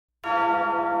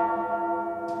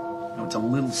a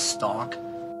little stock.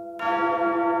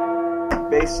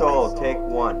 Bass solo, take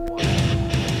one. Big old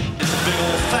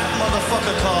fat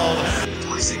motherfucker called...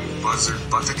 What is it, buzzard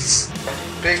buttocks?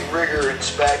 Big rigger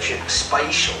inspection,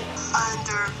 spatial.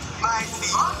 Under my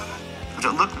feet. To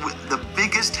look with the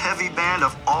biggest heavy band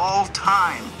of all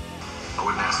time. I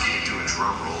wouldn't ask you to do a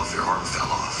drum roll if your arm fell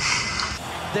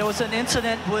off. There was an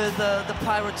incident with the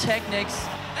pyrotechnics.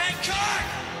 Hey, cut!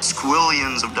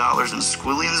 Squillions of dollars and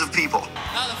squillions of people.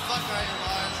 How the fuck are you,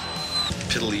 Lars?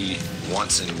 Piddly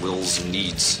wants and wills and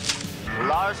needs.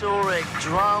 Lars Ulrich,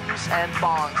 drums and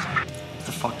bongs. What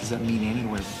the fuck does that mean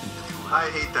anyway?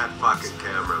 I hate that fucking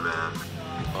camera, man.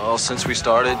 Well, since we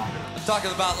started, I'm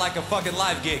talking about like a fucking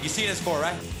live gig. You see this for,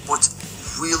 right? What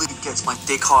really gets my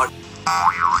dick hard?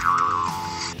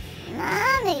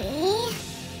 Mommy,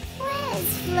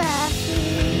 where's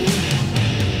Fluffy?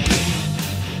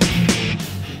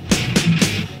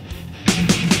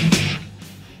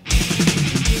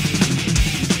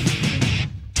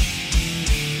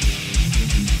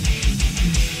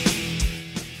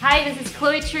 Hi, this is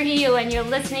Chloe Trujillo, and you're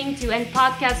listening to End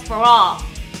Podcast for All.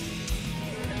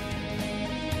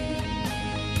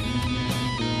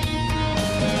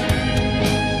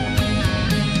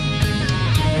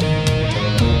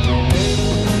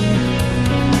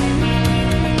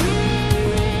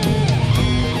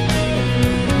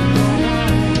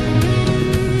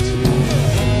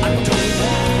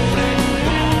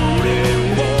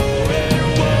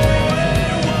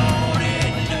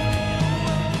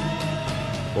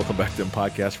 Welcome back to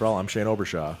Podcast for All. I'm Shane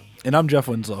Obershaw. And I'm Jeff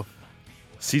Winslow.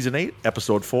 Season 8,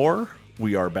 Episode 4.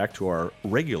 We are back to our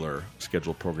regular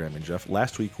scheduled programming, Jeff.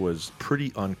 Last week was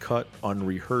pretty uncut,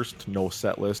 unrehearsed, no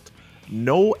set list,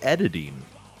 no editing.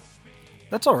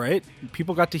 That's all right.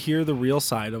 People got to hear the real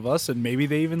side of us, and maybe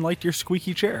they even liked your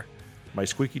squeaky chair. My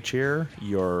squeaky chair,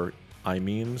 your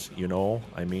likes. You know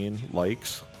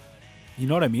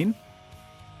what I mean?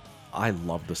 I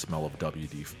love the smell of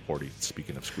WD-40,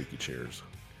 speaking of squeaky chairs.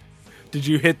 Did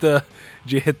you hit the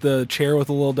chair with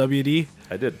a little WD?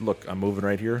 I did. Look, I'm moving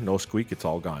right here. No squeak. It's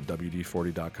all gone.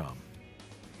 WD40.com.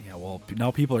 Yeah, well, now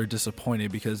people are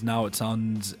disappointed because now it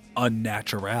sounds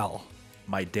unnatural.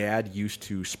 My dad used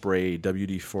to spray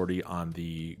WD-40 on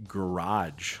the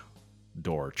garage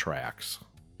door tracks.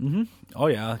 Mm-hmm. Oh,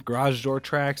 yeah. Garage door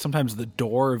tracks. Sometimes the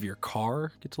door of your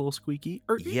car gets a little squeaky.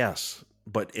 Yes.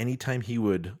 But anytime he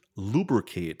would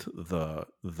lubricate the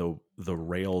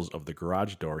rails of the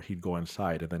garage door, he'd go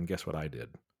inside, and then guess what I did?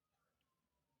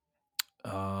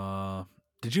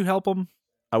 Did you help him?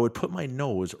 I would put my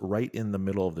nose right in the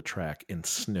middle of the track and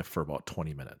sniff for about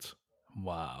 20 minutes.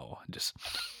 Wow.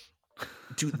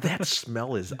 Dude, that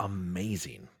smell is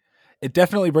amazing. It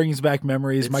definitely brings back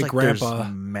memories. It's my like grandpa.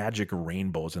 There's magic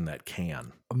rainbows in that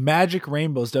can. Magic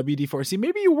rainbows, WD-40. See,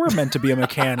 maybe you were meant to be a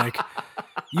mechanic.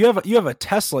 You have a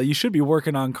Tesla. You should be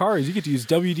working on cars. You get to use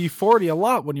WD-40 a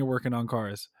lot when you're working on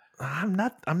cars. I'm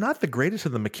not the greatest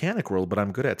in the mechanic world, but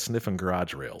I'm good at sniffing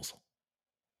garage rails.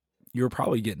 You were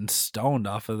probably getting stoned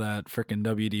off of that freaking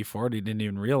WD-40. Didn't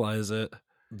even realize it.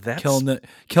 That's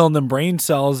killing them brain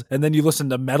cells, and then you listen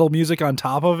to metal music on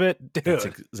top of it. Dude. That's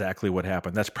exactly what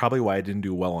happened. That's probably why I didn't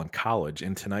do well in college.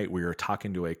 And tonight we are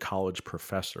talking to a college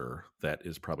professor that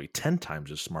is probably 10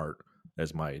 times as smart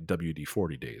as my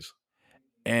WD-40 days.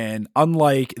 And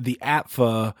unlike the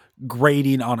APFA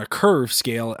grading on a curve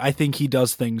scale, I think he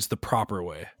does things the proper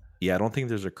way. Yeah, I don't think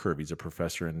there's a curve. He's a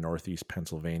professor in Northeast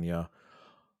Pennsylvania,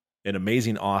 an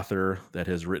amazing author that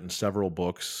has written several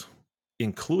books,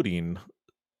 including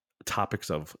topics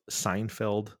of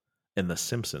Seinfeld and The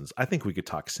Simpsons. I think we could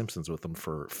talk Simpsons with him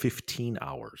for 15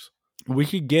 hours. We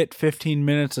could get 15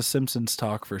 minutes of Simpsons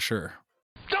talk for sure.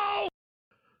 Go!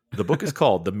 The book is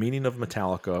called The Meaning of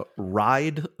Metallica,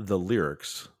 Ride the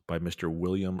Lyrics by Mr.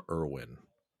 William Irwin.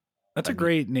 That's a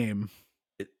great name.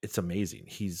 It's amazing.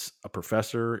 He's a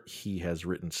professor. He has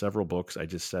written several books. I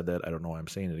just said that. I don't know why I'm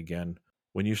saying it again.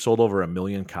 When you've sold over 1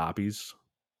 million copies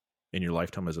in your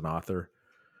lifetime as an author,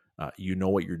 you know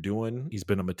what you're doing. He's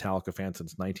been a Metallica fan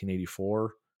since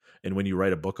 1984. And when you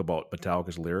write a book about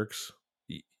Metallica's lyrics,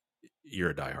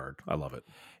 you're a diehard. I love it.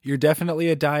 You're definitely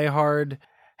a diehard.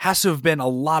 Has to have been a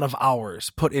lot of hours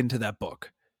put into that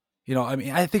book. You know, I mean,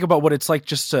 I think about what it's like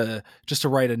just to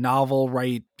write a novel,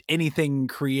 write anything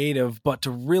creative, but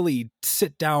to really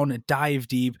sit down and dive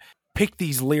deep, pick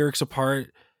these lyrics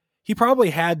apart. He probably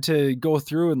had to go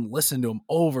through and listen to them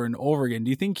over and over again.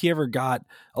 Do you think he ever got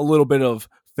a little bit of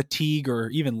fatigue or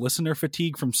even listener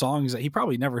fatigue from songs that he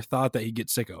probably never thought that he'd get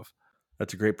sick of?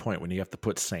 That's a great point. When you have to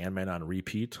put Sandman on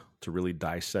repeat to really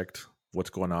dissect what's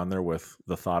going on there with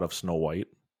the thought of Snow White,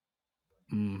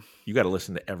 you got to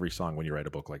listen to every song when you write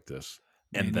a book like this.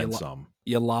 and then some.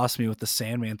 You lost me with the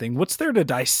Sandman thing. What's there to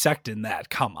dissect in that?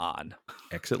 Come on.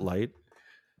 Exit light.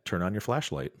 Turn on your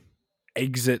flashlight.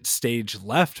 Exit stage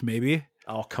left, maybe.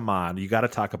 Oh, come on. You got to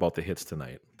talk about the hits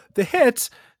tonight. The hits?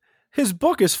 His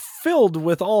book is filled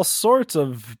with all sorts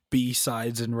of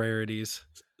B-sides and rarities.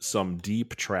 Some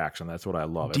deep tracks, and that's what I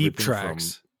love. Deep Everything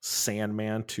tracks. From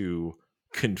Sandman to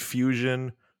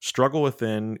Confusion, Struggle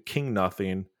Within, King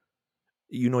Nothing.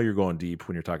 You know you're going deep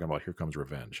when you're talking about Here Comes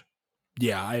Revenge.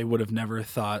 Yeah, I would have never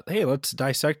thought, hey, let's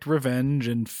dissect revenge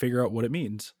and figure out what it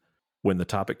means. When the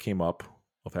topic came up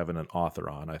of having an author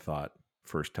on, I thought,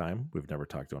 first time, we've never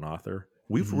talked to an author.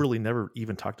 We've really never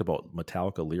even talked about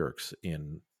Metallica lyrics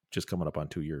in just coming up on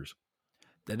 2 years.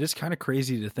 That is kind of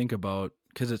crazy to think about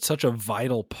because it's such a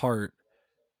vital part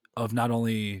of not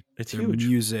only their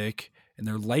music and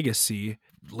their legacy.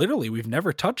 Literally, we've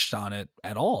never touched on it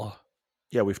at all.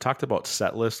 Yeah, we've talked about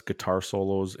set list, guitar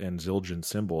solos, and Zildjian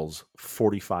cymbals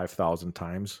 45,000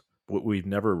 times, but we've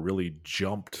never really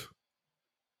jumped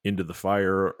into the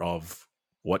fire of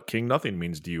what King Nothing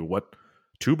means to you, what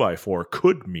 2x4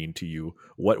 could mean to you,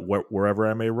 what wherever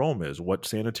I May Roam is, what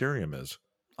Sanitarium is.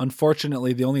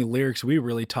 Unfortunately, the only lyrics we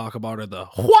really talk about are the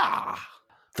wah!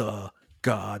 The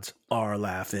gods are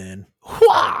laughing.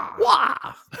 Wah!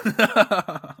 Wah!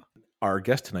 Our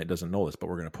guest tonight doesn't know this, but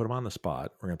we're going to put him on the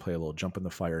spot. We're going to play a little Jump in the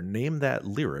Fire. Name that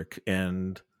lyric,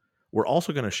 and we're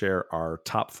also going to share our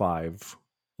top 5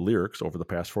 lyrics over the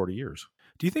past 40 years.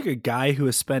 Do you think a guy who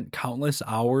has spent countless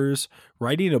hours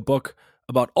writing a book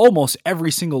about almost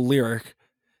every single lyric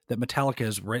that Metallica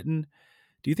has written,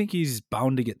 do you think he's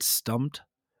bound to get stumped?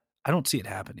 I don't see it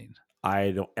happening.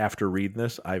 I don't. After reading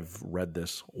this, I've read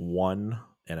this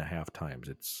 1.5 times.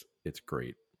 It's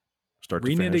great. Start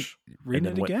to finish.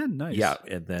 Reading it again. Nice. Yeah,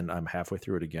 and then I'm halfway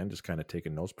through it again, just kind of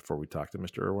taking notes before we talk to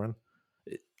Mr. Irwin.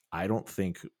 I don't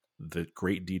think the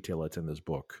great detail that's in this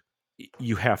book,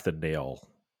 you have to nail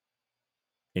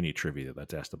any trivia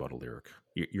that's asked about a lyric.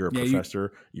 You're a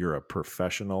professor, you're a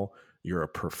professional, you're a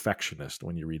perfectionist.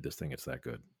 When you read this thing, it's that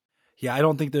good. Yeah, I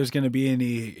don't think there's going to be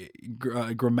any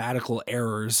grammatical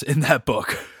errors in that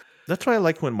book. That's why I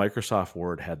like when Microsoft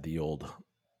Word had the old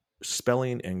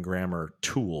spelling and grammar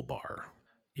toolbar.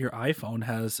 Your iPhone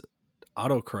has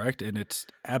autocorrect, and it's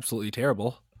absolutely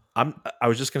terrible. I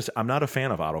was just going to say, I'm not a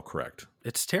fan of autocorrect.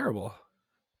 It's terrible.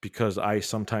 Because I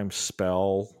sometimes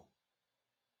spell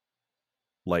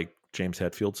like James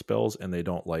Hetfield spells, and they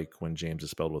don't like when James is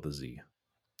spelled with a Z.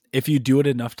 If you do it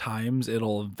enough times,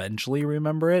 it'll eventually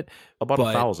remember it. About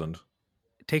 1,000.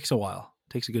 It takes a while.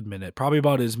 It takes a good minute. Probably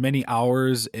about as many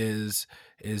hours as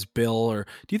Bill, or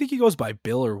do you think he goes by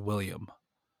Bill or William?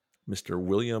 Mr.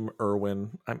 William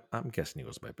Irwin. I'm guessing he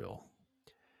goes by Bill.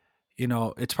 You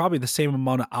know, it's probably the same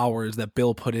amount of hours that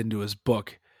Bill put into his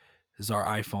book as our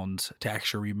iPhones to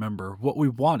actually remember what we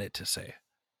want it to say.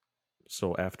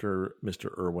 So after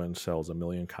Mr. Irwin sells 1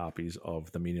 million copies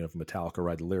of The Meaning of Metallica,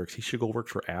 Ride the Lyrics, he should go work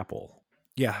for Apple.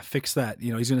 Yeah, fix that.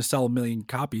 You know, he's going to sell 1 million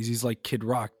copies. He's like Kid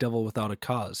Rock, Devil Without a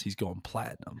Cause. He's going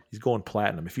platinum. He's going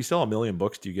platinum. If you sell 1 million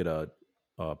books, do you get a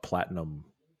platinum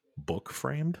book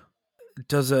framed?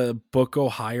 Does a book go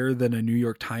higher than a New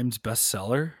York Times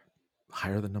bestseller?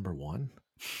 Higher than number 1?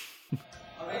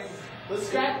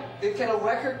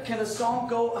 Can a song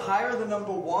go higher than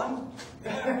number 1?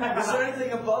 Is there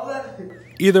anything above that?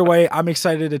 Either way, I'm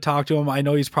excited to talk to him. I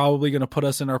know he's probably going to put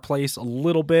us in our place a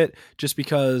little bit just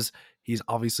because he's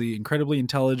obviously incredibly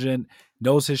intelligent,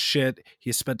 knows his shit. He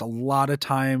has spent a lot of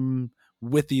time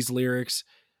with these lyrics.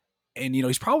 And, you know,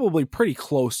 he's probably pretty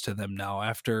close to them now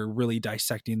after really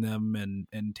dissecting them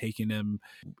and taking them.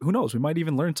 Who knows? We might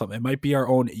even learn something. It might be our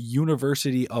own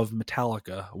University of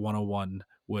Metallica 101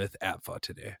 with APFA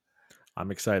today.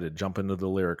 I'm excited. Jump into the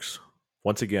lyrics.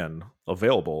 Once again,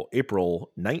 available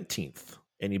April 19th.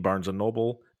 Any Barnes &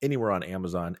 Noble, anywhere on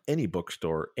Amazon, any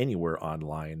bookstore, anywhere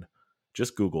online.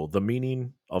 Just Google The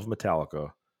Meaning of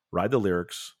Metallica. Ride the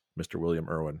Lyrics. Mr. William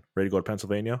Irwin. Ready to go to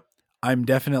Pennsylvania? I'm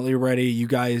definitely ready. You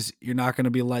guys, you're not going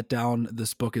to be let down.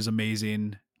 This book is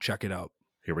amazing. Check it out.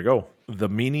 Here we go. The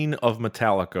Meaning of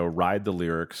Metallica, Ride the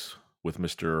Lyrics with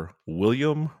Mr.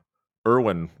 William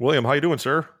Irwin. William, how you doing,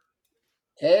 sir?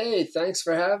 Hey, thanks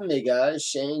for having me, guys.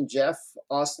 Shane, Jeff,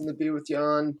 awesome to be with you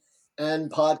on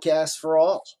and Podcast for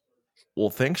All. Well,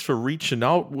 thanks for reaching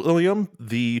out, William.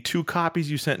 The 2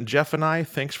 copies you sent Jeff and I,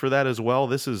 thanks for that as well.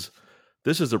 This is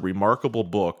a remarkable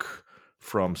book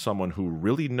from someone who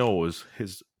really knows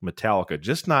his Metallica,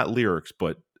 just not lyrics,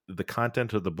 but the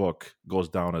content of the book goes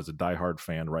down as a diehard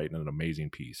fan writing an amazing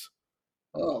piece.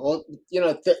 Oh, well, you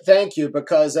know, thank you,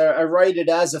 because I write it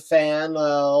as a fan,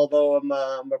 although I'm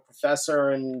a professor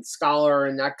and scholar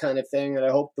and that kind of thing, and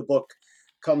I hope the book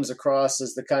comes across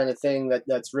as the kind of thing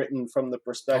that's written from the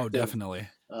perspective definitely.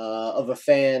 Of a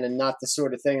fan, and not the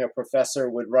sort of thing a professor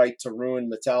would write to ruin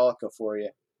Metallica for you.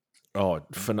 Oh,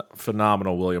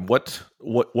 phenomenal, William.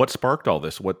 What sparked all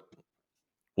this? What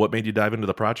made you dive into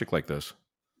the project like this?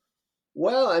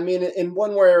 Well, I mean, in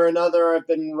one way or another, I've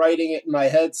been writing it in my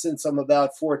head since I'm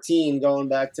about 14, going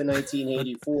back to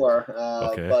 1984.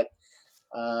 Okay. But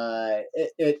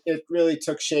it really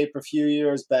took shape a few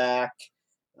years back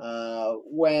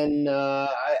when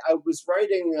I was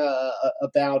writing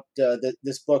about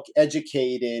this book,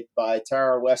 Educated, by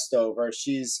Tara Westover.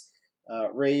 She's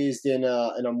raised in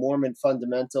a Mormon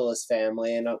fundamentalist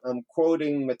family, and I'm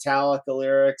quoting Metallica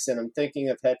lyrics, and I'm thinking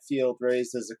of Hetfield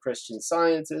raised as a Christian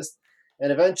Scientist.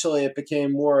 And eventually it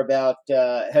became more about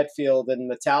Hetfield and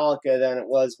Metallica than it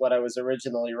was what I was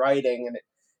originally writing. And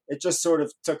it just sort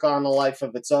of took on a life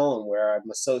of its own, where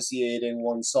I'm associating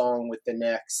one song with the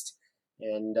next.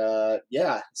 And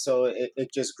so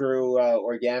it just grew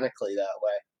organically that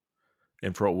way.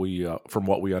 And from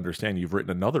what we understand, you've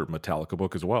written another Metallica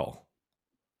book as well.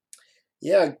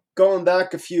 Yeah, going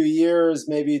back a few years,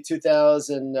 maybe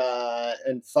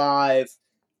 2005,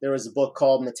 there was a book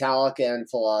called Metallica and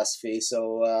Philosophy.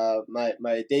 So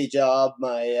my day job,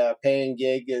 my paying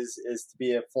gig is to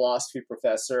be a philosophy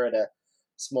professor at a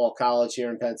small college here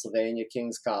in Pennsylvania,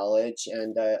 King's College.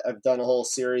 And I've done a whole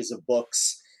series of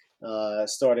books,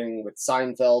 starting with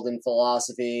Seinfeld in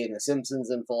philosophy, and The Simpsons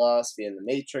in philosophy, and The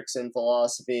Matrix in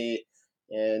philosophy.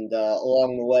 And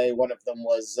along the way, one of them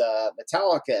was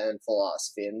Metallica and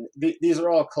Philosophy. And these are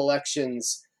all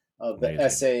collections of the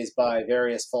essays by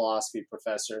various philosophy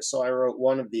professors. So I wrote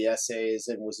one of the essays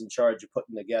and was in charge of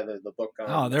putting together the book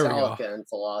on Metallica and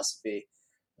philosophy.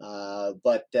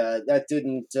 But that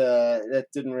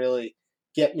didn't really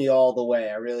get me all the way.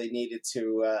 I really needed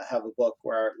to have a book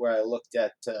where I looked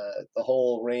at the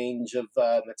whole range of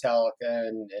Metallica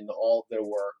and all of their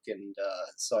work. And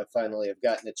so I finally have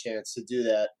gotten a chance to do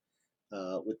that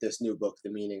with this new book,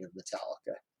 The Meaning of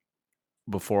Metallica.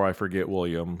 Before I forget,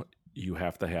 William, you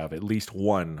have to have at least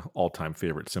one all-time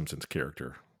favorite Simpsons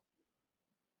character.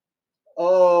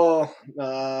 Oh,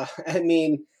 I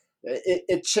mean,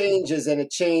 it changes, and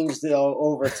it changed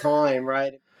over time,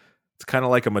 right? It's kind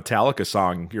of like a Metallica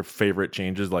song. Your favorite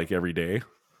changes like every day.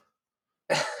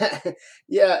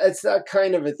 Yeah, it's that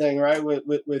kind of a thing, right?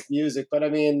 With music. But I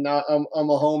mean, I'm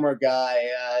a Homer guy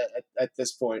at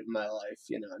this point in my life.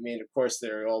 You know, I mean, of course,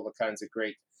 there are all the kinds of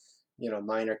great,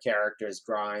 minor characters,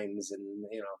 Grimes, and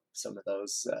some of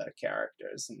those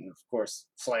characters, and of course,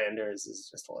 Flanders is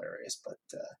just hilarious. But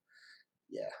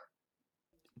yeah.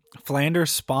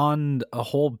 Flanders spawned a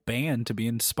whole band to be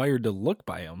inspired to look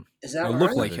by him. Is that or right?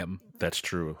 look like him. That's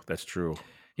true.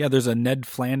 Yeah, there's a Ned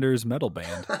Flanders metal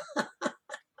band.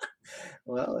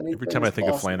 Well, every time I think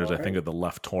of Flanders, I think of the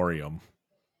Leftorium.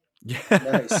 Yeah.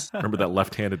 Nice. Remember that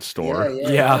left-handed store?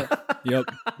 Yeah. Yep.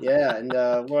 Yeah, and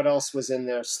what else was in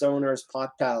there? Stoner's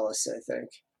Pot Palace, I think.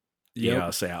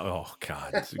 Yep. Yeah. Oh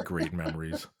God, it's great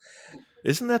memories.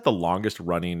 Isn't that the longest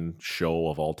running show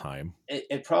of all time?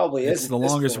 It probably is. It's the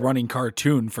longest running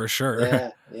cartoon for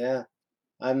sure. Yeah.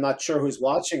 I'm not sure who's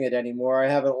watching it anymore. I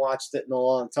haven't watched it in a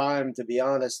long time, to be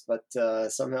honest, but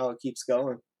somehow it keeps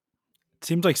going. It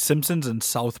seems like Simpsons and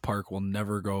South Park will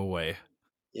never go away.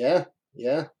 Yeah.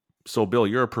 So, Bill,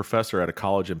 you're a professor at a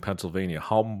college in Pennsylvania.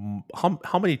 How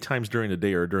many times during the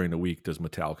day or during the week does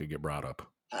Metallica get brought up?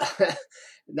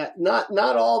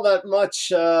 Not all that much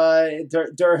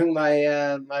during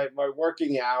my my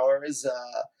working hours.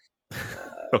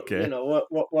 Okay.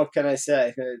 What can I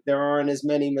say? There aren't as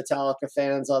many Metallica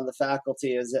fans on the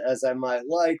faculty as I might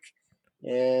like,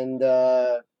 and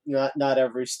not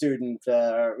every student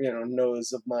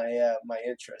knows of my my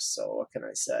interests. So what can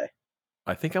I say?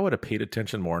 I think I would have paid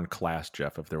attention more in class,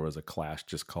 Jeff, if there was a class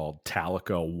just called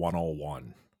Talica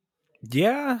 101.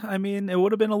 Yeah, I mean, it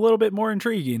would have been a little bit more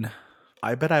intriguing.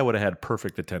 I bet I would have had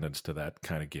perfect attendance to that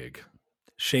kind of gig.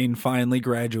 Shane finally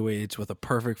graduates with a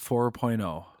perfect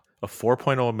 4.0. A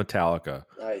 4.0 in Metallica.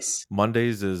 Nice.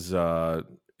 Mondays is I'm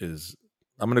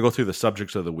going to go through the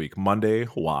subjects of the week. Monday,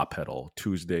 wah pedal.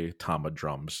 Tuesday, Tama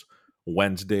drums.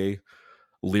 Wednesday,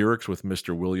 lyrics with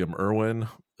Mr. William Irwin.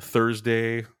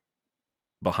 Thursday,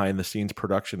 behind the scenes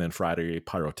production, and Friday,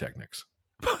 pyrotechnics.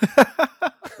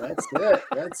 That's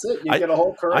it. You get a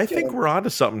whole curriculum. I think we're onto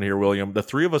something here, William. The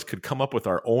three of us could come up with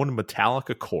our own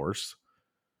Metallica course,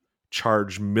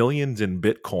 charge millions in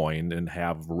Bitcoin, and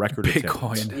have record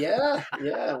attendance. Yeah.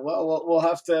 Well, we'll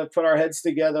have to put our heads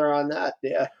together on that.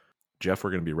 Yeah. Jeff,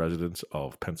 we're going to be residents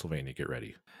of Pennsylvania. Get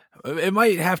ready. It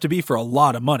might have to be for a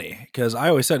lot of money, because I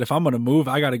always said if I'm going to move,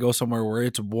 I got to go somewhere where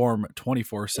it's warm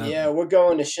 24/7. Yeah, we're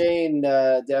going to Shane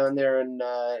down there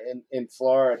in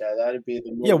Florida. That'd be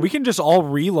the move. Yeah, we can just all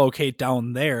relocate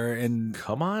down there, and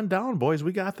come on down, boys.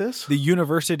 We got this. The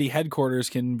university headquarters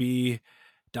can be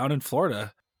down in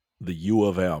Florida. The U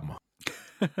of M.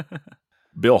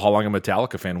 Bill, how long a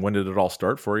Metallica fan? When did it all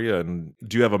start for you? And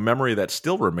do you have a memory that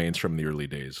still remains from the early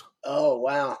days? Oh,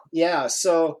 wow. Yeah,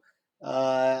 so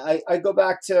I go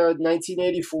back to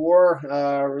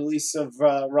 1984, release of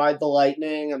Ride the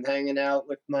Lightning. I'm hanging out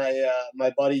with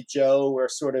my buddy Joe. We're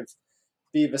sort of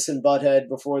Beavis and Butthead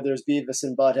before there's Beavis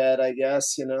and Butthead, I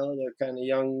guess. You know, they're kind of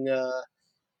young,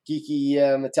 geeky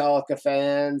Metallica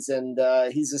fans, and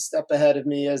he's a step ahead of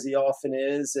me, as he often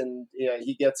is. And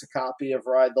he gets a copy of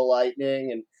Ride the Lightning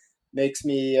and makes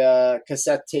me a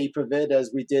cassette tape of it,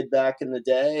 as we did back in the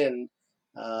day. And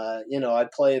I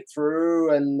play it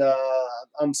through, and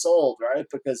I'm sold, right?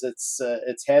 Because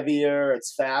it's heavier,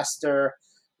 it's faster,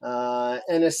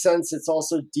 in a sense, it's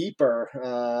also deeper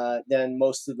than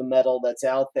most of the metal that's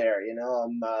out there. You know,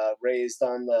 I'm raised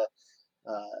on the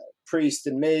Priest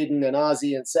and Maiden and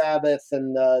Ozzy and Sabbath,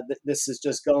 and this is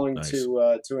just going Nice.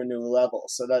 to a new level.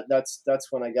 So that's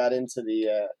when I got into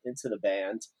the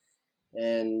band.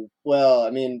 And well,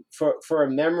 I mean, for a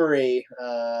memory,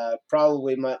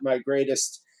 probably my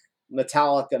greatest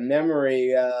Metallica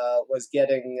memory was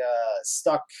getting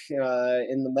stuck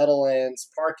in the Meadowlands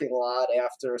parking lot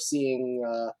after seeing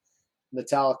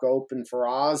Metallica open for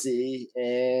Ozzy,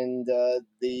 and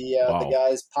the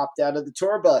guys popped out of the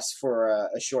tour bus for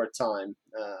a short time,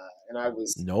 and I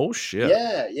was no shit.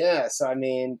 Yeah. So I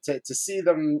mean, to see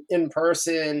them in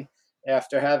person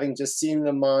after having just seen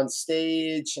them on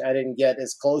stage, I didn't get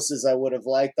as close as I would have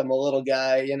liked. I'm a little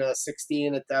guy,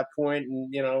 16 at that point,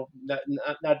 and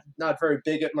not very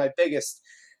big at my biggest.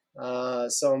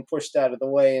 So I'm pushed out of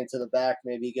the way into the back,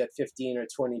 maybe get 15 or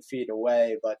 20 feet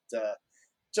away, but.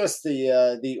 Just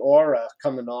the aura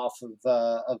coming off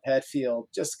of Hetfield,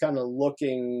 just kind of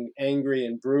looking angry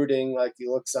and brooding, like he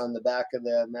looks on the back of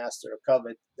the Master of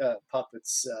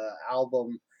Puppets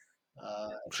album.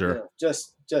 Sure.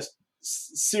 Just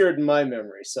seared in my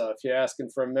memory. So if you're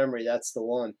asking for a memory, that's the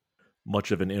one.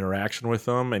 Much of an interaction with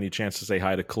them? Any chance to say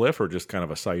hi to Cliff, or just kind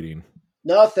of a sighting?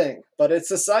 Nothing, but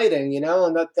it's a sighting,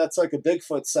 and that's like a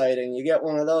Bigfoot sighting. You get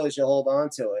one of those, you hold on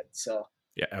to it. So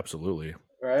Yeah, absolutely.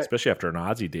 Right. Especially after an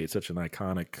Ozzy date, such an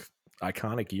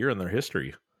iconic year in their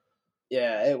history.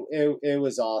 Yeah, it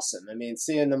was awesome. I mean,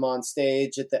 seeing them on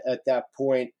stage at that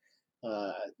point,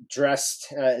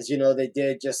 dressed as they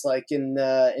did, just like in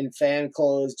fan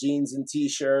clothes, jeans and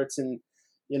t-shirts, and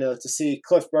to see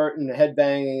Cliff Burton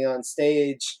headbanging on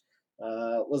stage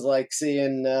was like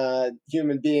seeing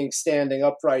human beings standing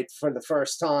upright for the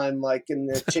first time, like in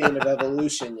the chain of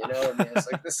evolution. I mean,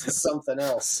 it's like, this is something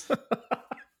else.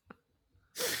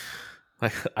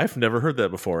 I've never heard that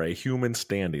before. A human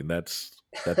standing. That's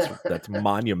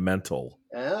monumental.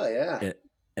 Oh yeah.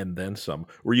 And then some.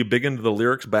 Were you big into the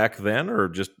lyrics back then, or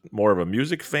just more of a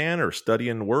music fan, or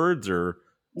studying words, or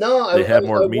no? They had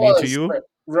more meaning to you.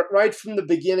 Right from the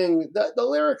beginning, the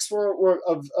lyrics were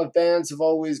of bands have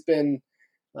always been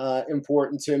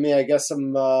important to me. I guess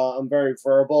I'm very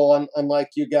verbal, unlike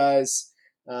you guys.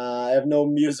 I have no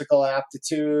musical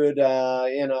aptitude. I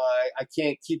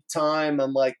can't keep time.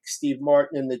 I'm like Steve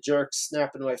Martin in The Jerks,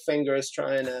 snapping my fingers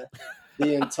trying to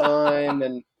be in time.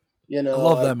 And I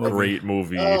love that movie. Great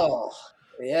movie. Oh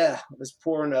yeah, I was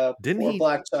pouring a poor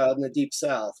black child in the Deep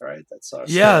South, right? That's our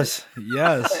yes.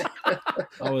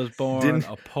 I was born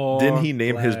a poor. Didn't he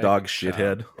name his dog child.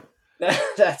 Shithead?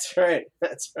 That's right.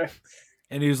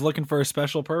 And he was looking for a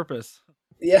special purpose.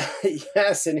 Yeah.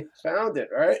 Yes, and he found it,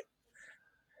 right?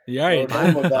 Yeah,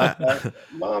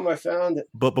 Mom, I found it.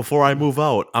 But before I move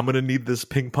out, I'm going to need this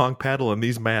ping pong paddle and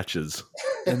these matches.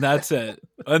 And that's it.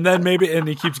 And then and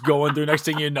he keeps going through. Next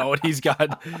thing you know, he's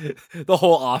got the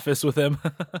whole office with him.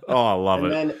 Oh, I love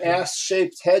it. And then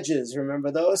ass-shaped hedges.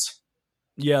 Remember those?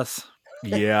 Yes.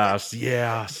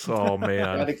 Yes. Oh,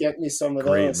 man. Gotta get me some of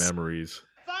Great those. memories.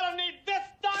 I don't need this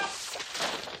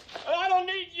stuff. And I don't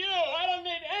need you. I don't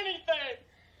need anything.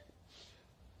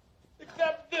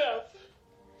 Except this.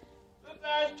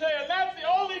 Ashtray, and that's the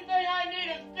only thing I need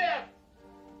is this.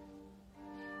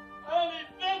 I don't need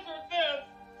this or this.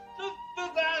 Just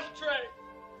this ashtray.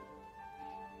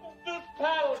 This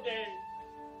paddle game.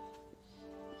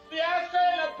 The ashtray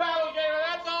and the paddle game, and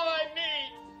that's all I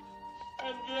need.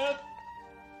 And this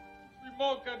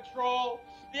remote control.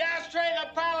 The ashtray and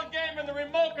the paddle game and the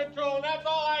remote control, and that's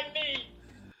all I need.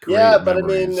 Yeah, but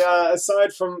memories. I mean,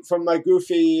 aside from my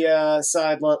goofy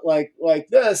side, like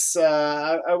this,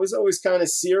 I was always kind of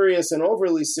serious and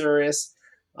overly serious.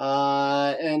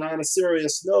 And on a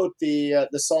serious note, the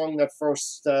song that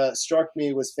first struck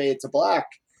me was "Fade to Black,"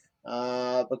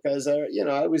 because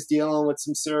I was dealing with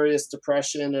some serious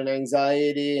depression and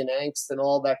anxiety and angst and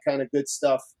all that kind of good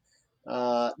stuff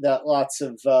that lots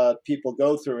of people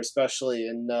go through, especially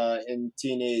in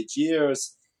teenage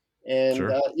years. And,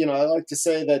 sure. I like to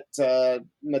say that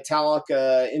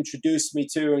Metallica introduced me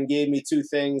to and gave me two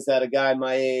things that a guy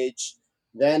my age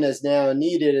then as now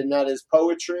needed, and that is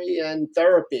poetry and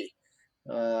therapy.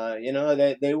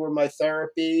 They were my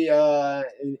therapy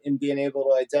in being able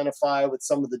to identify with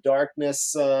some of the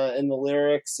darkness in the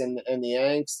lyrics and the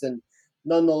angst, and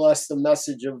nonetheless the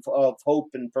message of hope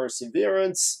and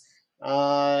perseverance.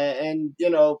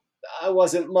 I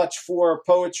wasn't much for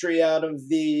poetry out of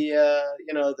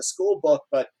the school book,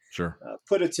 but sure.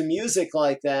 Put it to music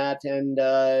like that. And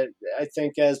I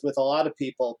think, as with a lot of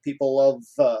people love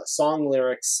song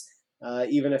lyrics,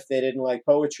 even if they didn't like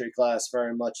poetry class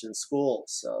very much in school.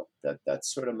 So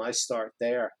that's sort of my start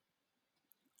there.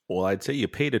 Well, I'd say you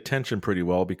paid attention pretty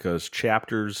well, because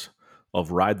chapters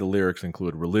of Ride the Lyrics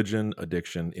include religion,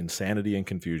 addiction, insanity and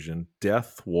confusion,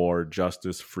 death, war,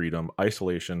 justice, freedom,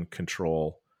 isolation,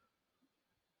 control.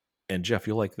 And Jeff,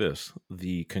 you'll like this.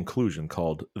 The conclusion,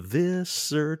 called "This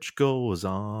Search Goes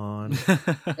On,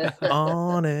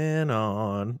 On and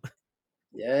On."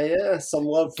 Yeah. Some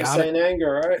love for Saint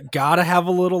Anger, right? Gotta have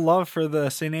a little love for the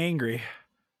Saint Angry.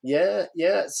 Yeah.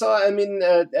 So, I mean,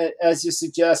 as you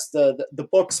suggest, the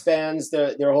book spans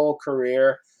their whole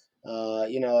career.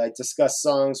 I discuss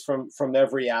songs from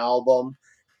every album.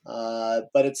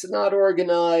 But it's not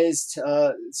organized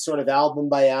sort of album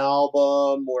by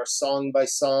album or song by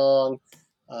song.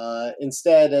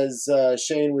 Instead, as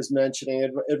Shane was mentioning,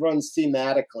 it runs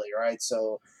thematically, right?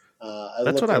 So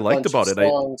that's what I liked about it.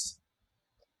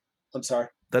 I'm sorry.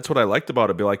 That's what I liked about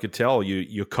it, Bill. I could tell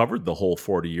you covered the whole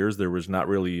 40 years. There was not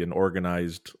really an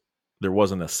organized, there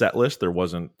wasn't a set list. There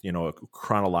wasn't, a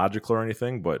chronological or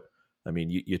anything, but I mean,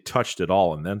 you touched it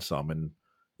all and then some. And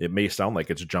it may sound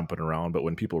like it's jumping around, but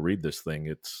when people read this thing,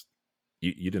 it's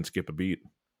you didn't skip a beat.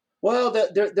 Well,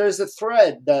 there's a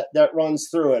thread that runs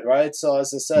through it, right? So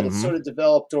as I said, It's sort of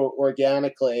developed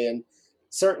organically, and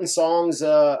certain songs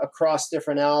across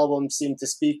different albums seem to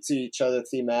speak to each other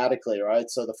thematically, right?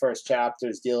 So the first chapter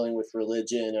is dealing with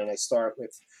religion, and I start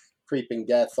with Creeping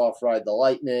Death off Ride the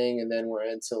Lightning, and then we're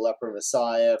into Leper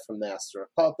Messiah from Master of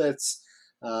Puppets.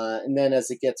 And then as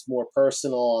it gets more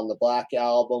personal on the Black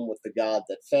Album with The God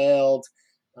That Failed.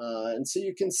 And so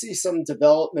you can see some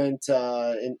development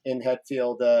in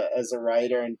Hetfield as a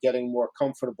writer, and getting more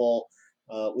comfortable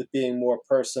with being more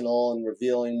personal and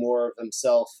revealing more of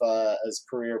himself as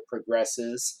career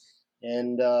progresses.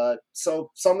 And so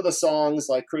some of the songs,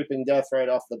 like Creeping Death right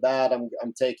off the bat,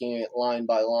 I'm taking it line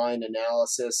by line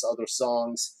analysis. Other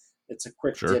songs, it's a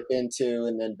quick dip into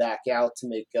and then back out to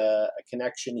make a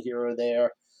connection here or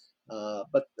there.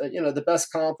 But the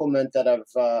best compliment that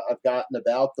I've gotten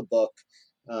about the book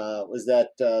was that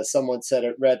someone said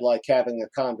it read like having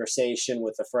a conversation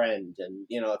with a friend. And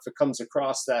if it comes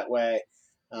across that way,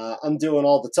 I'm doing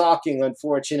all the talking,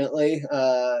 unfortunately.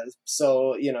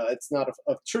 So it's not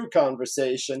a true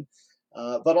conversation.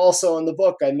 But also in the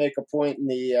book, I make a point in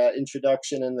the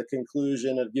introduction and the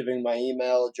conclusion of giving my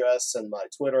email address and my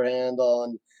Twitter handle.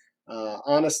 And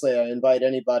honestly, I invite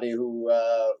anybody who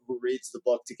reads the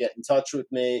book to get in touch with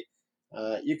me.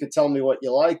 You could tell me what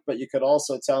you like, but you could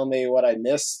also tell me what I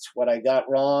missed, what I got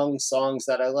wrong, songs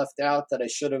that I left out that I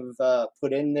should have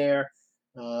put in there.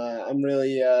 I'm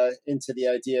really into the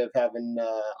idea of having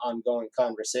ongoing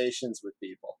conversations with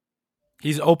people.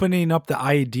 He's opening up the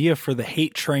idea for the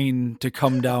hate train to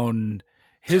come down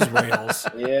his rails.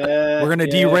 Yeah, we're going to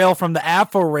derail from the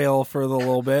Afro rail for a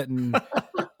little bit and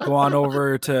go on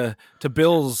over to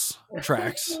Bill's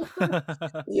tracks.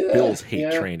 Bill's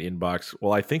hate train inbox.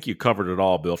 Well, I think you covered it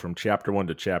all, Bill, from chapter 1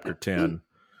 to chapter 10.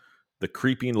 The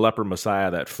creeping leper messiah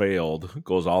that failed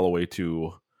goes all the way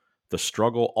to the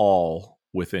struggle all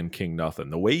within King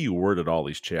Nothing. The way you worded all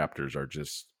these chapters are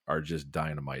just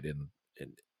dynamite. And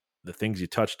the things you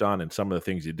touched on and some of the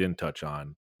things you didn't touch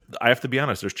on. I have to be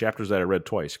honest, there's chapters that I read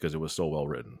twice because it was so well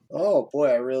written. Oh boy,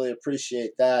 I really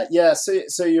appreciate that. Yeah,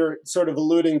 so you're sort of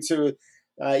alluding to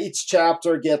each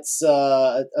chapter gets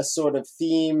a sort of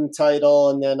theme title,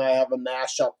 and then I have a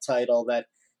mashup title that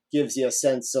gives you a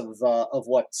sense of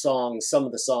what songs, some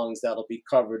of the songs that'll be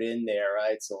covered in there,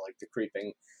 right? So like the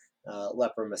Creeping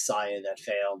Leper Messiah That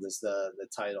Failed is the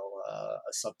title, a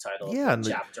subtitle Yeah, of and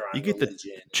the chapter on you get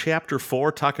religion. the chapter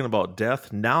 4 talking about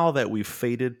death. Now that we've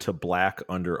faded to black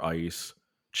under ice,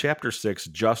 chapter 6,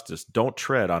 Justice, Don't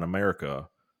Tread on America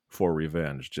for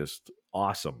Revenge. Just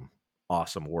awesome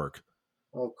work.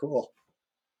 Oh, cool.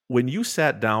 When you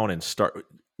sat down and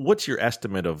what's your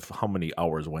estimate of how many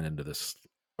hours went into this?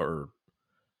 Or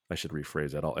I should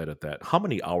rephrase that. I'll edit that. How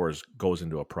many hours goes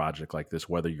into a project like this,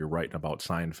 whether you're writing about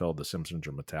Seinfeld, The Simpsons,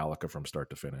 or Metallica from start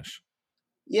to finish?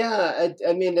 Yeah,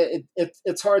 I mean,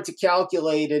 it's hard to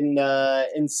calculate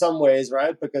in some ways,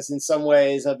 right? Because in some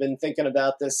ways, I've been thinking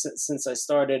about this since I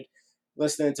started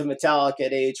listening to Metallica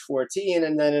at age 14,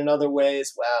 and then in other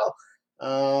ways, well,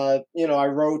 I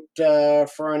wrote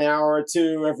for an hour or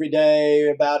two every day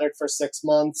about it for 6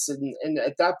 months, and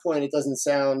at that point, it doesn't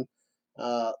sound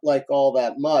like all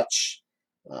that much.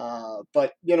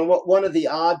 But one of the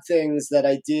odd things that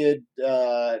I did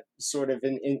sort of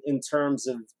in terms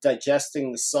of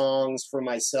digesting the songs for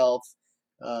myself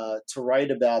to write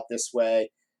about this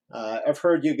way, I've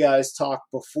heard you guys talk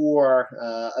before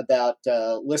about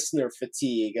listener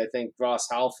fatigue. I think Ross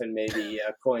Halfin maybe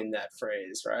coined that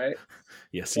phrase, right?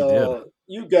 Yes, he did.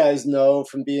 You guys know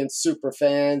from being super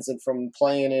fans and from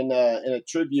playing in a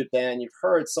tribute band, you've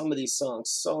heard some of these songs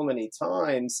so many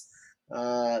times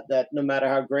that no matter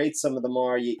how great some of them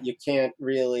are, you can't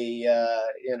really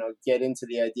get into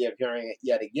the idea of hearing it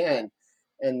yet again.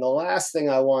 And the last thing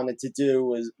I wanted to do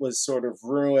was sort of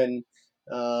ruin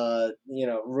Metallica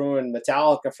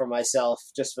for myself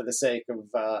just for the sake of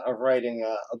writing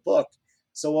a book.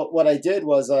 So what I did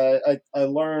was I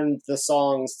learned the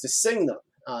songs to sing them,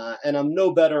 and I'm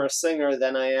no better a singer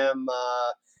than I am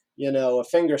a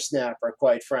finger snapper,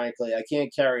 quite frankly. I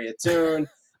can't carry a tune.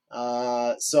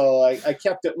 So I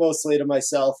kept it mostly to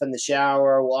myself in the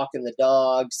shower, walking the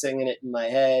dog, singing it in my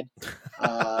head.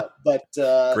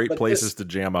 Great places to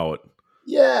jam out.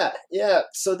 Yeah.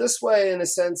 So this way, in a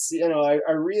sense,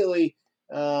 I really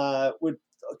would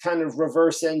kind of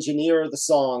reverse engineer the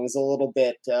songs a little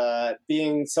bit.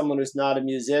 Being someone who's not a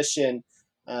musician,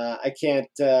 I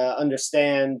can't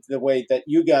understand the way that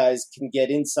you guys can get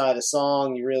inside a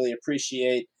song. You really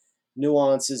appreciate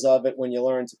nuances of it when you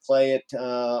learn to play it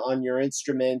on your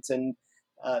instrument. And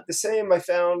the same I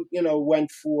found,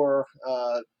 went for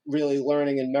really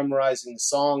learning and memorizing the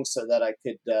songs so that I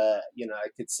could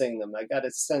sing them. I got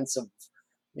a sense of,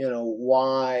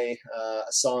 why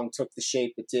a song took the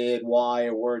shape it did, why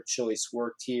a word choice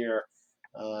worked here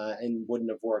and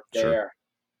wouldn't have worked there. Sure.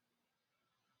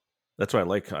 That's what I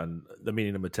like on The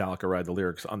Meaning of Metallica, Ride the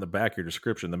Lyrics. On the back of your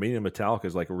description, The Meaning of Metallica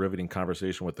is like a riveting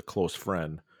conversation with a close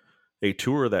friend, a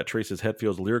tour that traces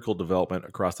Hetfield's lyrical development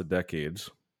across the decades.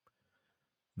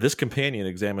 This companion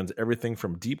examines everything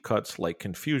from deep cuts like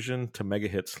Confusion to mega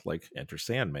hits like Enter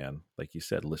Sandman. Like you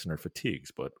said, listener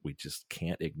fatigues, but we just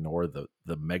can't ignore the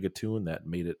mega tune that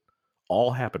made it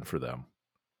all happen for them.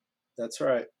 That's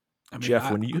right. I mean,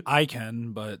 Jeff, I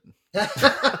can, but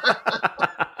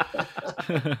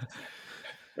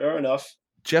fair enough.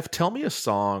 Jeff, tell me a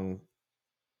song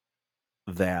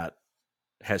that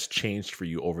has changed for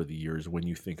you over the years when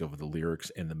you think of the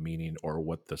lyrics and the meaning, or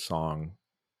what the song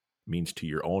means to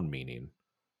your own meaning.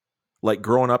 Like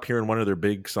growing up hearing one of their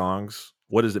big songs,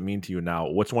 what does it mean to you now?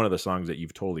 What's one of the songs that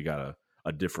you've totally got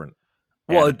a different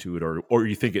attitude, or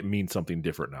you think it means something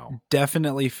different now?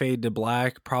 Definitely Fade to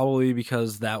Black, probably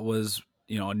because that was,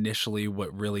 initially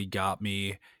what really got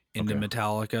me into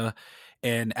Metallica.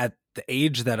 And at the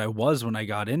age that I was when I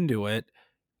got into it,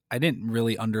 I didn't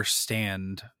really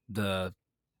understand the,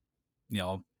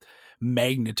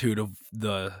 magnitude of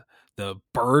the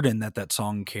burden that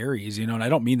song carries, and I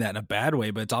don't mean that in a bad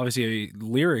way, but it's obviously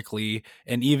lyrically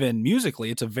and even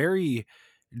musically, it's a very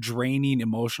draining,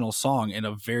 emotional song in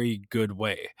a very good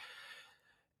way.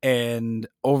 And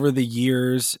over the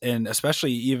years, and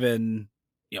especially even,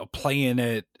 playing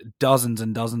it dozens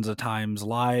and dozens of times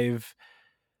live,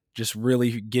 just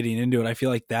really getting into it, I feel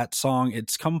like that song,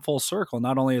 it's come full circle,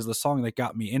 not only as the song that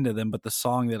got me into them, but the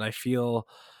song that I feel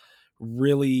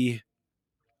really,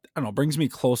 I don't know, brings me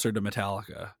closer to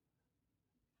Metallica,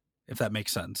 if that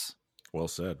makes sense. Well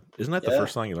said. Isn't that the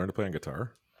first song you learned to play on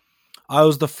guitar? I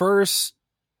was the first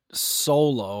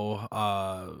solo,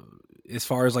 as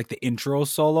far as like the intro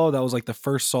solo, that was like the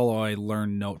first solo I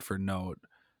learned note for note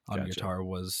on guitar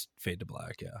was Fade to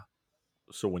Black. Yeah.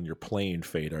 So when you're playing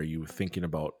Fade, are you thinking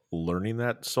about learning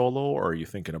that solo, or are you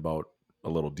thinking about a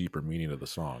little deeper meaning of the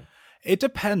song? It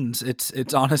depends.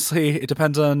 It's honestly, it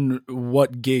depends on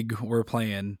what gig we're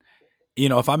playing.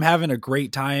 If I'm having a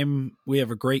great time, we have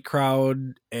a great crowd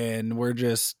and we're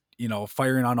just,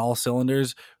 firing on all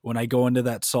cylinders. When I go into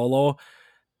that solo,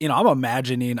 I'm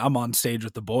imagining I'm on stage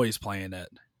with the boys playing it.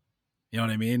 You know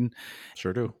what I mean?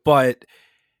 Sure do. But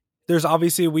there's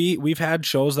obviously, we've had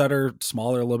shows that are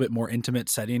smaller, a little bit more intimate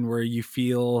setting where you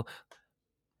feel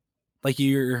like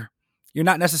you're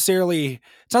not necessarily,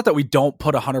 it's not that we don't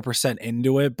put 100%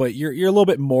 into it, but you're a little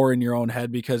bit more in your own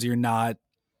head because you're not,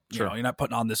 you're not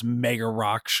putting on this mega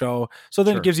rock show. So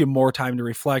then it gives you more time to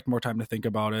reflect, more time to think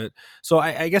about it. So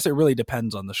I guess it really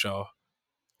depends on the show.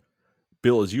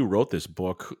 Bill, as you wrote this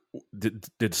book,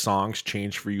 did songs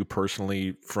change for you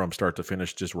personally from start to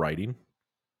finish, just writing?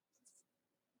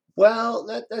 Well,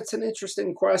 that's an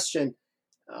interesting question.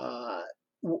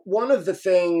 One of the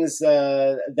things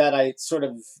that I sort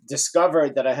of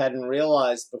discovered that I hadn't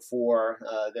realized before,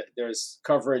 that there's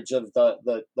coverage of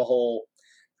the whole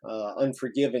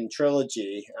Unforgiven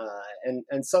trilogy,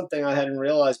 and something I hadn't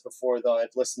realized before, though I'd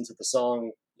listened to the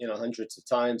song hundreds of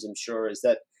times, I'm sure, is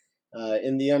that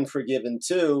in the Unforgiven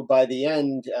 2, by the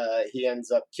end, he ends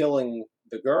up killing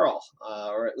the girl,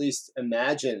 or at least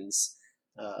imagines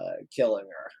killing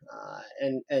her,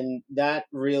 and that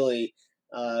really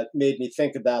made me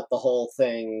think about the whole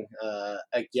thing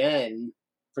again,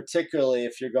 particularly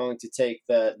if you're going to take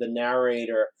the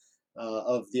narrator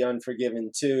of the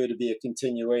Unforgiven 2 to be a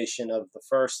continuation of the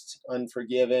first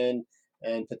Unforgiven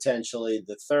and potentially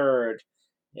the third.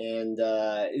 And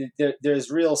there's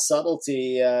real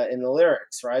subtlety in the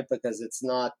lyrics, right? Because it's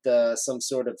not some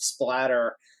sort of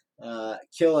splatter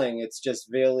killing. It's just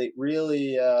really,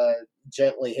 really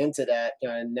gently hinted at.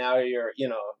 And now you're,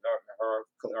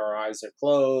 her eyes are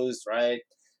closed, right?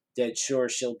 Dead sure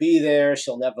she'll be there.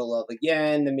 She'll never love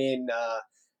again. I mean,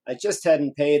 I just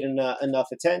hadn't paid enough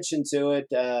attention to it.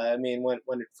 I mean,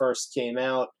 when it first came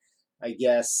out, I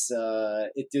guess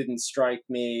it didn't strike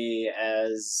me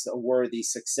as a worthy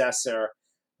successor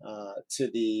to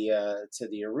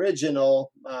the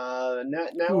original. Now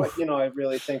I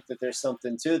really think that there's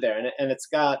something to there, and it's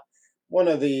got one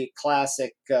of the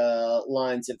classic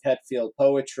lines of Hetfield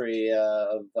poetry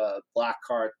of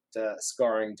Blackheart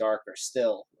scarring darker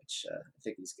still, which I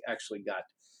think he's actually got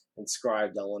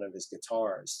inscribed on one of his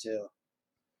guitars too.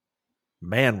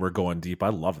 Man, we're going deep. I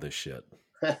love this shit.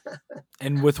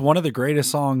 And with one of the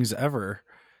greatest songs ever,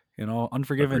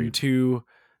 Unforgiven Agreed. 2,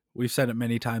 we've said it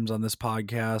many times on this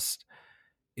podcast,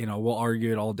 we'll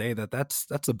argue it all day that's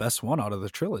the best one out of the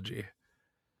trilogy.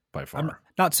 By far. I'm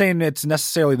not saying it's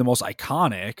necessarily the most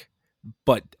iconic,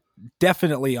 but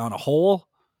definitely on a whole,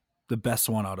 the best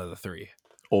one out of the three.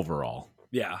 Overall.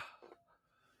 Yeah.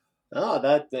 Oh,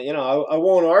 that, I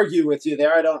won't argue with you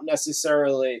there. I don't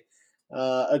necessarily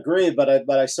agree, but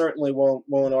I certainly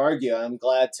won't argue. I'm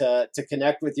glad to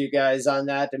connect with you guys on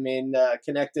that. I mean,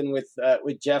 connecting with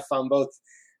Jeff on both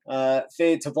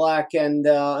Fade to Black and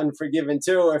Unforgiven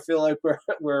 2, I feel like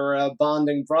we're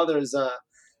bonding brothers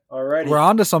already. We're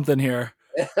onto something here.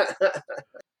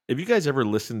 Have you guys ever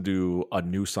listened to a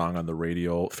new song on the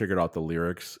radio, figured out the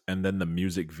lyrics, and then the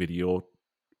music video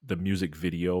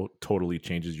totally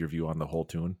changes your view on the whole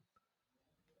tune?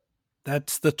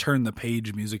 That's the Turn the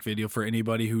Page music video for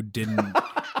anybody who didn't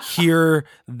hear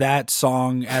that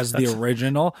song as the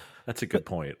original. That's a good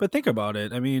point. But think about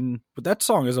it. I mean, but that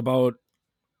song is about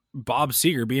Bob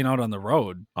Seger being out on the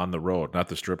road. On the road, not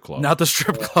the strip club. Not the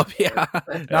strip club, yeah.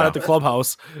 Not at the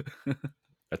clubhouse.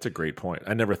 That's a great point.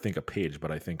 I never think of Page, but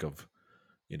I think of,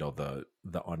 the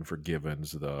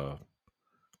Unforgivens, the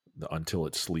Until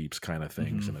It Sleeps kind of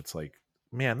things. Mm-hmm. And it's like,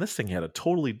 man, this thing had a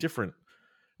totally different,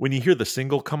 when you hear the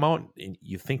single come out and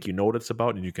you think you know what it's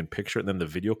about and you can picture it, and then the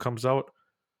video comes out.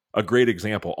 A great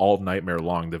example, All Nightmare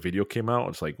Long, the video came out.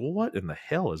 It's like, well, what in the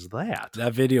hell is that?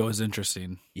 That video is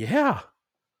interesting. Yeah.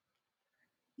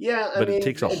 Yeah, but it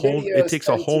takes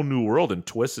a whole new world and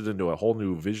twists it into a whole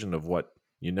new vision of what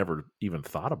you never even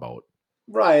thought about.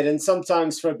 Right, and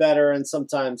sometimes for better and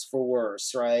sometimes for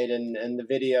worse, right? And the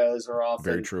videos are often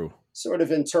very true, sort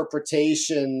of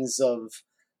interpretations of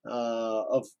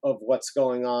what's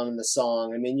going on in the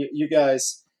song. I mean, you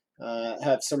guys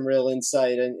have some real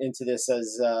insight into this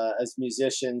as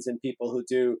musicians and people who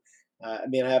do. I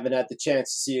mean, I haven't had the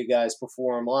chance to see you guys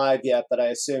perform live yet, but I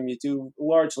assume you do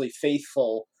largely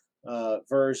faithful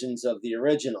versions of the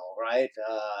original, right?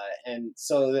 And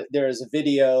so there's a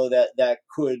video that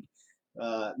could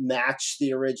match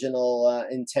the original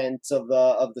intent of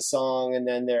the song, and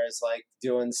then there's like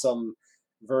doing some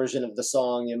version of the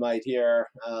song you might hear,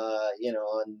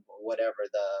 on whatever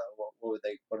what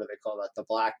do they call that? The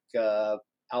Black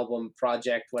album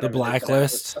project, whatever. The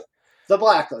Blacklist. The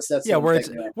Blacklist. That's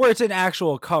where it's an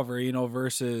actual cover,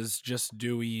 versus just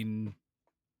doing,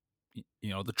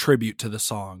 the tribute to the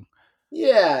song.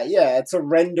 Yeah, it's a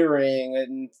rendering,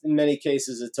 and in many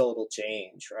cases, a total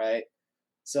change, right?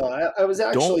 So I was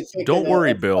actually thinking. Don't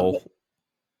worry, Bill.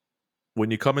 When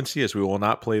you come and see us, we will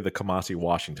not play the Kamasi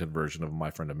Washington version of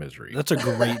My Friend of Misery. That's a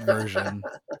great version.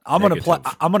 I'm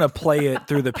gonna play it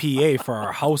through the PA for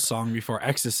our house song before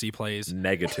Ecstasy plays.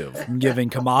 Negative. I'm giving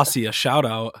Kamasi a shout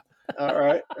out. All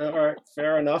right,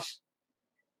 fair enough.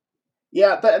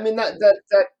 Yeah, but I mean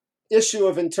that issue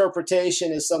of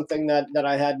interpretation is something that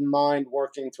I had in mind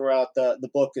working throughout the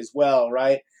book as well,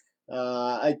 right?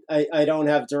 I don't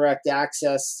have direct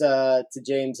access to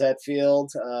James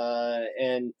Hetfield,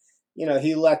 and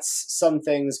he lets some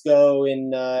things go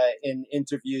in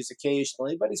interviews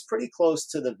occasionally, but he's pretty close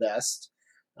to the vest.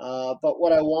 But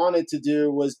what I wanted to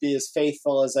do was be as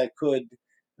faithful as I could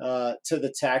to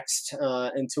the text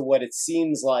and to what it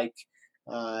seems like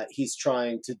he's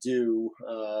trying to do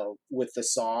with the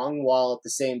song, while at the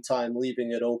same time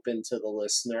leaving it open to the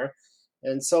listener.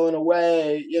 And so in a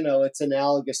way, it's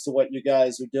analogous to what you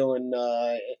guys are doing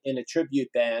in a tribute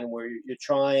band, where you're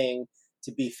trying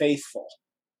to be faithful.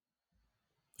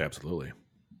 Absolutely.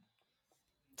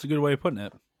 It's a good way of putting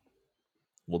it.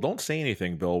 Well, don't say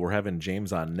anything, Bill. We're having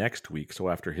James on next week, so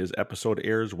after his episode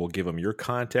airs, we'll give him your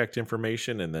contact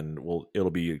information, and then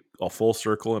it'll be a full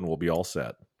circle, and we'll be all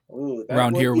set. Ooh,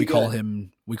 around here, we call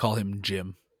him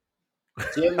Jim.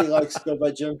 Jim, he likes to go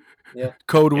by Jim. Yeah.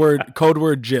 Code word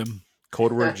Jim.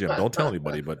 Code word Jim. Don't tell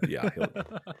anybody, but yeah.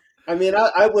 I mean,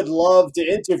 I would love to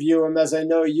interview him, as I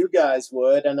know you guys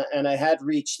would, and I had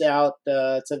reached out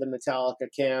to the Metallica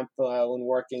camp when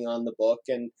working on the book,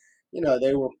 and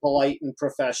they were polite and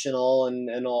professional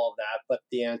and all of that, but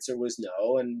the answer was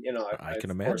no, and I can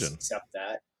of imagine. course accept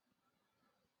that.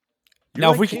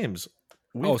 Now, if James,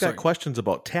 we've got questions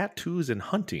about tattoos and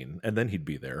hunting, and then he'd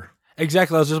be there.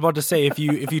 Exactly. I was just about to say, if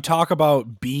you talk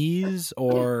about bees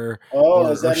or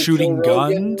is that shooting a Joe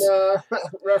Rogan, guns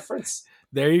reference.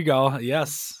 There you go.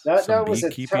 Yes. That was a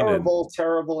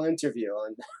terrible interview.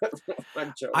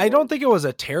 On Joe I don't think it was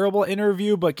a terrible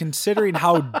interview, but considering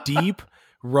how deep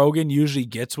Rogan usually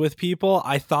gets with people,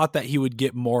 I thought that he would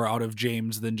get more out of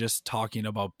James than just talking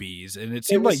about bees. And it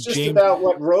seemed was like just James about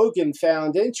what Rogan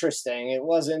found interesting. It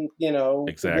wasn't,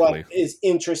 exactly what is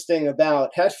interesting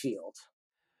about Hetfield.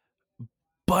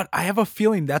 But I have a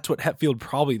feeling that's what Hetfield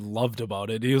probably loved about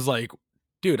it. He was like,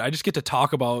 dude, I just get to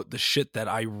talk about the shit that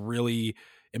I really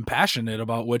am passionate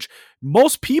about, which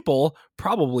most people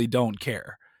probably don't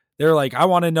care. They're like, I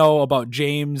want to know about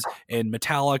James and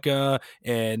Metallica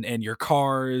and your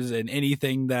cars and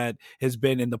anything that has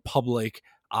been in the public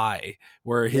eye,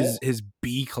 where his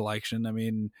bee collection, I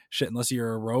mean, shit, unless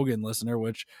you're a Rogan listener,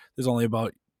 which there's only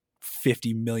about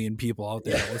 50 million people out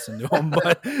there that listen to him.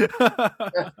 But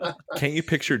can't you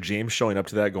picture James showing up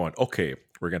to that going, okay,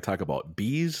 we're going to talk about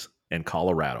bees and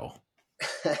Colorado.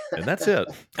 And that's it.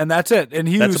 And that's it. And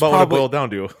that's about what it boiled down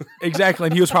to. Exactly.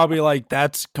 And he was probably like,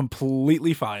 that's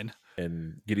completely fine.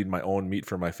 And getting my own meat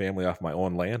for my family off my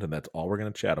own land. And that's all we're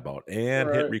going to chat about. And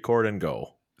hit record and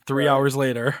go. 3 hours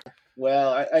later.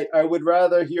 Well, I would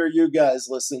rather hear you guys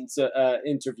listen to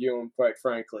interview him, quite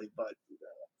frankly. But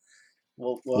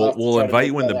we'll invite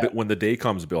you when the day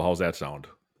comes, Bill. How's that sound?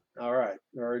 All right.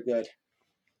 Very good.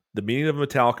 The Meaning of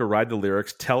Metallica, Ride the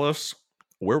Lyrics. Tell us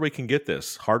where we can get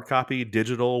this. Hard copy,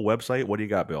 digital, website. What do you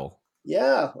got, Bill?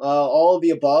 Yeah, all of the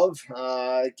above.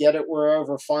 Get it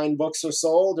wherever fine books are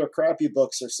sold or crappy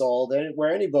books are sold.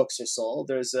 Where any books are sold.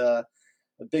 There's a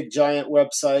big giant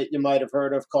website you might have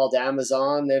heard of called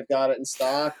Amazon. They've got it in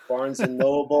stock. Barnes &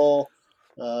 Noble.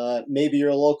 Maybe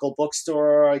your local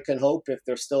bookstore, I can hope, if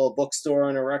there's still a bookstore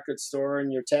and a record store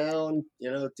in your town,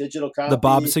 digital copy. The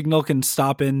Bob Signal can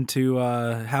stop into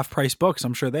Half Price Books.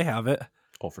 I'm sure they have it.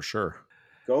 Oh, for sure.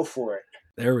 Go for it.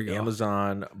 There we go.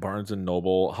 Amazon, Barnes &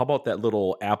 Noble. How about that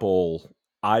little Apple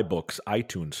iBooks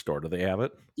iTunes store? Do they have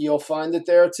it? You'll find it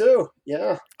there too.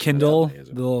 Yeah. Kindle,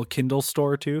 the little Kindle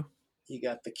store too. You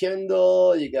got the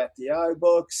Kindle, you got the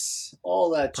iBooks, all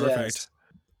that jazz. Perfect.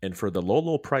 And for the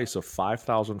low price of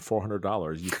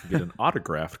 $5,400, you can get an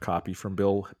autographed copy from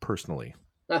Bill personally.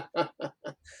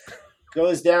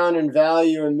 Goes down in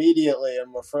value immediately,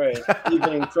 I'm afraid.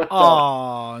 Even in crypto.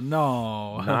 Oh,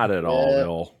 no. Not at all,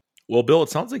 Bill. Well, Bill, it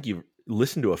sounds like you've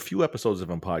listened to a few episodes of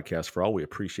him podcast. For all we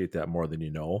appreciate that more than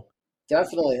you know.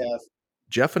 Definitely have.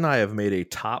 Jeff and I have made a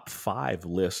top 5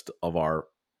 list of our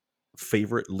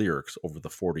favorite lyrics over the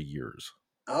 40 years.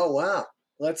 Oh, wow.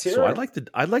 Let's hear it. So I'd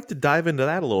like to dive into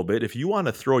that a little bit. If you want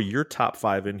to throw your top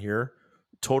 5 in here,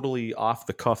 totally off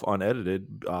the cuff,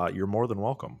 unedited, you're more than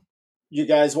welcome. You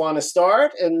guys want to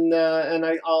start, and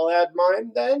I'll add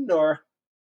mine then, or?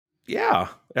 Yeah,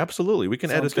 absolutely. We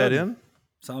can edit that in.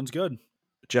 Sounds good.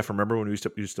 Jeff, remember when we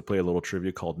used to play a little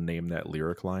trivia called Name That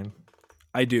Lyric Line?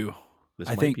 I do. This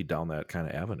I might think be down that kind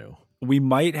of avenue. we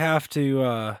might have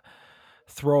to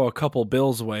throw a couple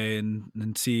bills away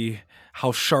and see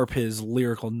how sharp his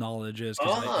lyrical knowledge is,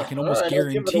 because I can almost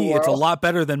guarantee it's a lot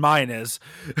better than mine is.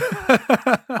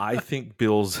 I think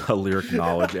Bill's lyric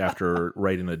knowledge after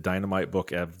writing a Dynamite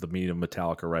book of the meaning of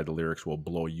Metallica, write the lyrics, will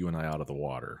blow you and I out of the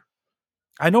water.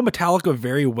 I know Metallica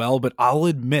very well, but I'll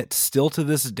admit, still to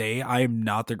this day, I am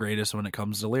not the greatest when it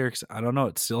comes to lyrics. I don't know.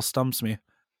 It still stumps me.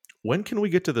 When can we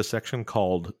get to the section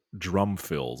called drum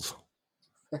fills?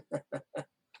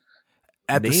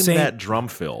 Name that drum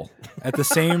fill. At the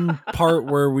same part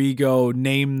where we go,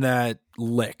 name that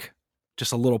lick.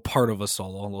 Just a little part of a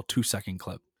solo, a little 2-second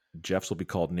clip. Jeff's will be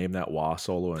called Name That Wah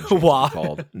solo, and James will be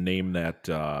called Name That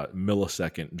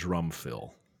millisecond drum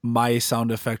fill. My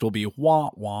sound effect will be wah,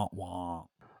 wah, wah.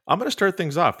 I'm going to start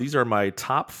things off. These are my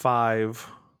top 5,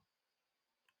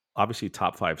 obviously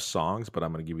top 5 songs, but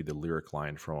I'm going to give you the lyric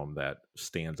line from them that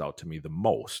stands out to me the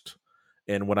most.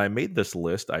 And when I made this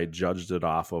list, I judged it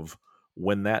off of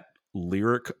when that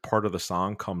lyric part of the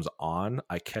song comes on,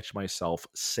 I catch myself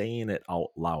saying it out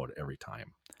loud every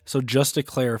time. So just to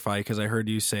clarify, because I heard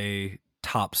you say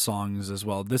top songs as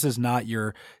well, this is not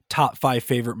your top 5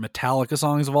 favorite Metallica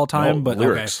songs of all time, no, but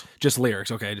lyrics. Okay, just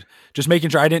lyrics. Okay, just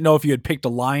making sure. I didn't know if you had picked a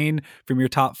line from your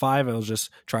top 5. I was just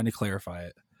trying to clarify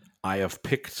it. I have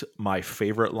picked my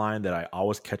favorite line that I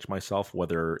always catch myself,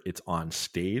 whether it's on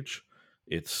stage,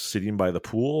 it's sitting by the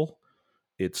pool,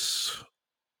 it's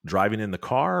driving in the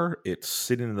car, it's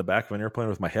sitting in the back of an airplane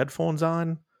with my headphones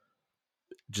on.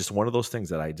 Just one of those things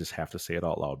that I just have to say it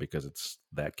out loud because it's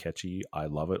that catchy. I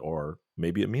love it, or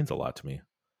maybe it means a lot to me.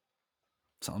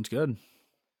 Sounds good.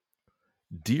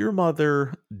 Dear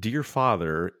mother, dear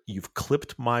father, you've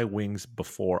clipped my wings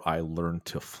before I learned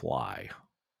to fly.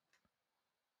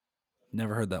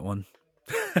 Never heard that one.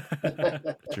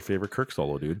 It's your favorite Kirk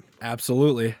solo, dude.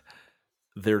 Absolutely.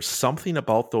 There's something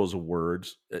about those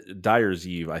words. Dyer's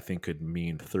Eve, I think, could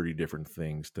mean 30 different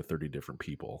things to 30 different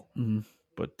people. Mm-hmm.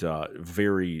 But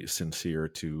very sincere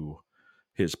to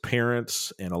his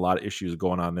parents and a lot of issues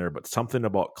going on there. But something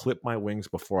about clip my wings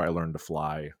before I learned to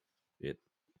fly.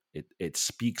 It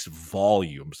speaks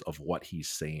volumes of what he's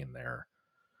saying there.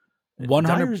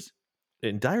 100%.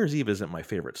 And Dyer's Eve isn't my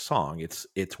favorite song.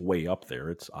 It's way up there.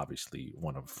 It's obviously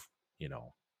one of,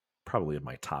 probably in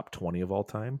my top 20 of all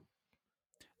time.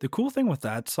 The cool thing with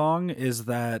that song is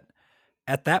that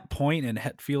at that point in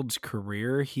Hetfield's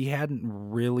career, he hadn't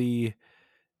really,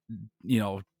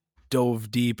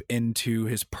 dove deep into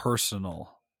his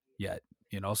personal yet,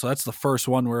 so that's the first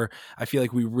one where I feel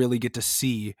like we really get to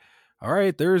see, all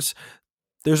right, there's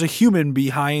a human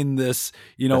behind this,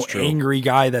 angry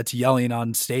guy that's yelling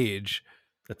on stage.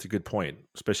 That's a good point,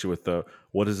 especially with the,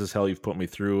 what is this hell you've put me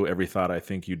through? Every thought I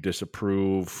think you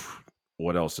disapprove.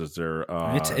 What else is there?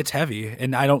 It's heavy,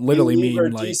 and I don't literally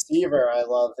mean like deceiver. I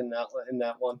love in that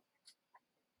one.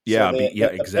 Yeah, so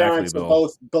exactly. The parents are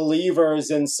both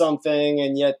believers in something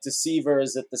and yet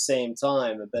deceivers at the same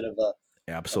time. A bit of a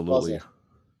absolutely.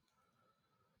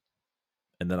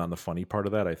 And then on the funny part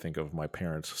of that, I think of my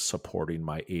parents supporting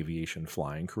my aviation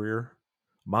flying career.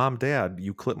 Mom, Dad,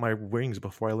 you clipped my wings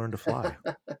before I learned to fly.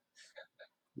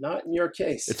 Not in your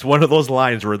case. It's one of those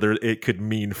lines where it could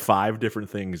mean 5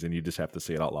 different things, and you just have to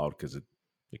say it out loud because it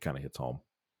kind of hits home.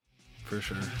 For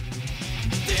sure.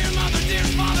 Dear mother, dear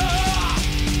father,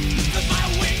 clip my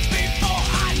wings before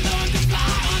I learn to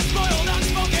fly, unspoiled,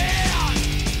 unspoken.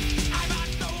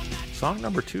 Song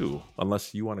number 2,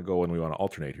 unless you want to go and we want to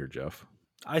alternate here, Jeff.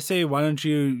 I say, why don't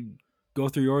you go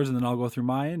through yours and then I'll go through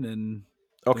mine, and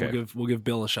okay, we'll give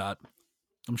Bill a shot.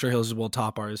 I'm sure he'll will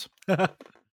top ours.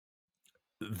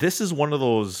 This is one of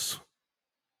those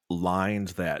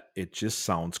lines that it just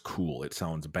sounds cool. It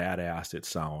sounds badass. It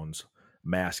sounds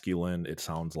masculine. It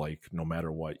sounds like no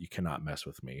matter what, you cannot mess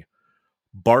with me.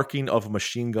 Barking of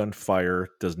machine gun fire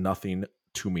does nothing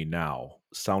to me now.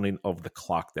 Sounding of the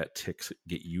clock that ticks,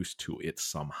 get used to it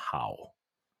somehow.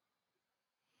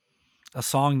 A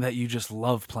song that you just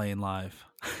love playing live.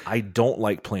 I don't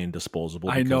like playing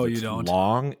Disposable. I know it's you don't.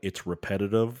 Long, it's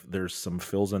repetitive. There's some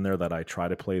fills in there that I try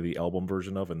to play the album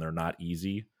version of, and they're not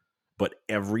easy. But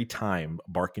every time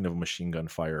Barking of Machine Gun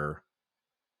Fire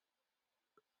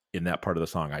in that part of the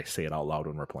song, I say it out loud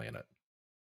when we're playing it.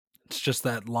 It's just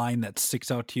that line that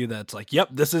sticks out to you that's like, yep,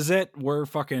 this is it. We're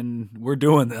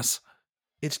doing this.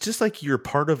 It's just like you're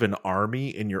part of an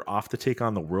army and you're off to take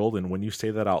on the world. And when you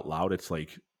say that out loud, it's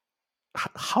like,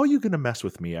 how are you going to mess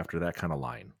with me after that kind of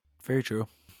line? Very true.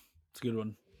 It's a good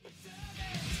one.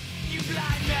 You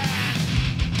blind man.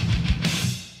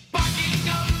 Barking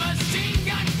of machine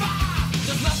gun fire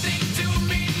does nothing to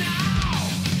me now.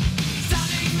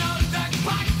 Sounding of the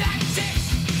clock that ticks.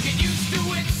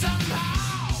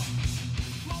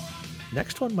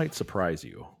 next one might surprise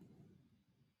you.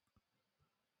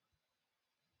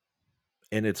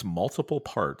 And it's multiple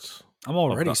parts. I'm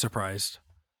already surprised.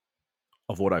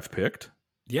 Of what I've picked?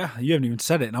 Yeah, you haven't even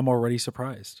said it, and I'm already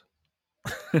surprised.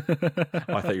 I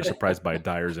thought you were surprised by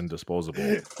Dyer's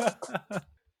Indisposable.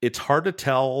 It's hard to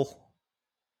tell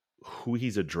who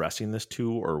he's addressing this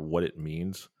to or what it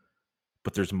means,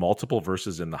 but there's multiple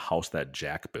verses in The House That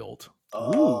Jack Built.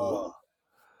 Oh.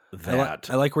 That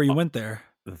I like where you went there.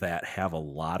 That have a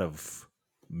lot of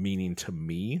meaning to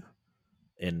me,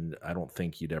 and I don't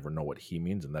think you'd ever know what he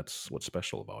means, and that's what's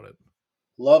special about it.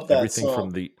 Love that everything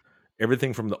song.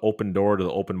 Everything from the open door to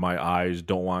the open my eyes,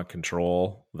 don't want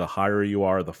control. The higher you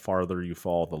are, the farther you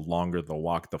fall. The longer the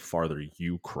walk, the farther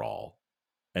you crawl.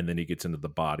 And then he gets into the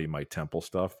body, my temple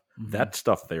stuff. Mm-hmm. That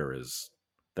stuff there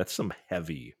that's some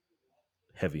heavy,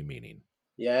 heavy meaning.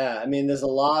 Yeah, I mean, there's a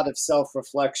lot of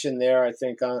self-reflection there, I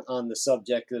think, on the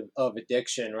subject of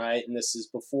addiction, right? And this is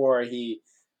before he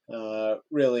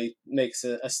really makes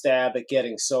a stab at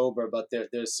getting sober, but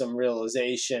there's some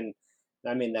realization.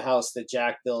 I mean, the house that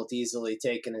Jack built, easily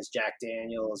taken as Jack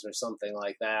Daniels or something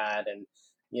like that, and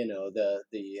you know the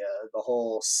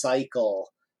whole cycle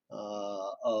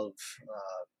of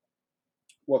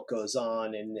what goes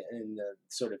on in the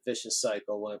sort of vicious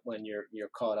cycle when you're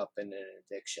caught up in an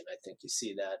addiction. I think you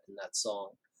see that in that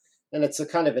song, and it's a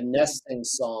kind of a nesting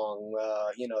song.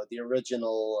 The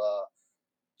original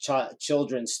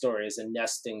children's story is a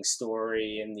nesting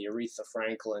story, and the Aretha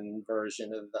Franklin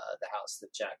version of the house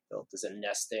that Jack built is a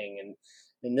nesting, and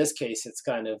in this case it's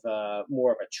kind of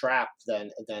more of a trap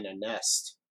than a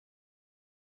nest.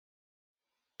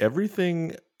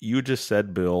 Everything you just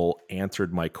said, Bill,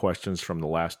 answered my questions from the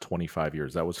last 25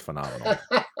 years. That was phenomenal.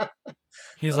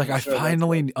 He's like, I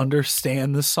finally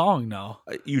understand the song now.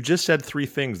 You just said three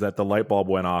things that the light bulb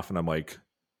went off, and I'm like,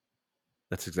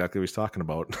 that's exactly what he's talking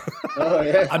about. Oh,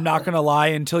 yeah. I'm not going to lie,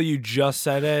 until you just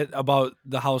said it about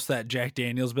the house that Jack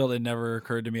Daniels built, it never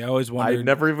occurred to me. I always wondered. I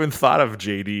never even thought of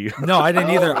JD. No, I didn't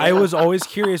either. I was always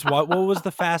curious, what was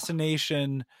the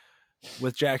fascination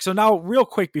with Jack? So now, real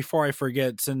quick before I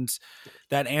forget, since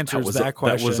that answers that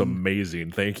question. That was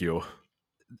amazing. Thank you.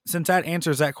 Since that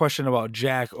answers that question about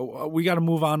Jack, we got to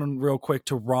move on real quick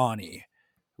to Ronnie.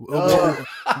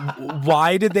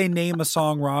 Why did they name a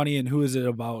song Ronnie, and who is it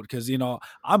about? Because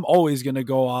I'm always going to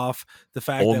go off the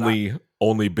fact that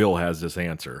only Bill has this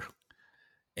answer.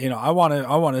 I want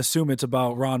to assume it's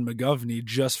about Ron McGovney,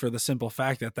 just for the simple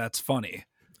fact that that's funny.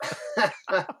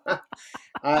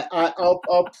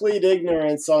 I'll plead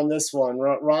ignorance on this one.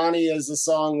 Ronnie is a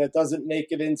song that doesn't make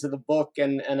it into the book,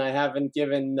 and I haven't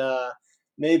given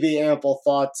maybe ample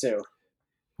thought to.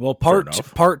 Well,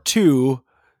 part 2.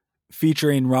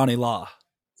 Featuring Ronnie Law.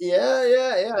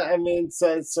 Yeah. I mean,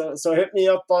 so hit me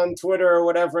up on Twitter or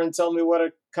whatever and tell me what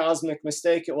a cosmic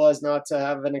mistake it was not to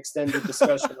have an extended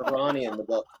discussion of Ronnie in the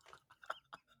book.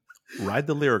 Ride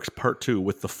the Lyrics Part 2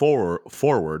 with the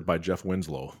foreword by Jeff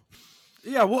Winslow.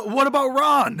 Yeah, what about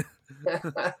Ron?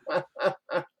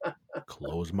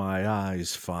 Close my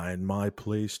eyes, find my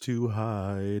place to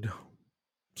hide.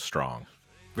 Strong.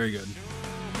 Very good.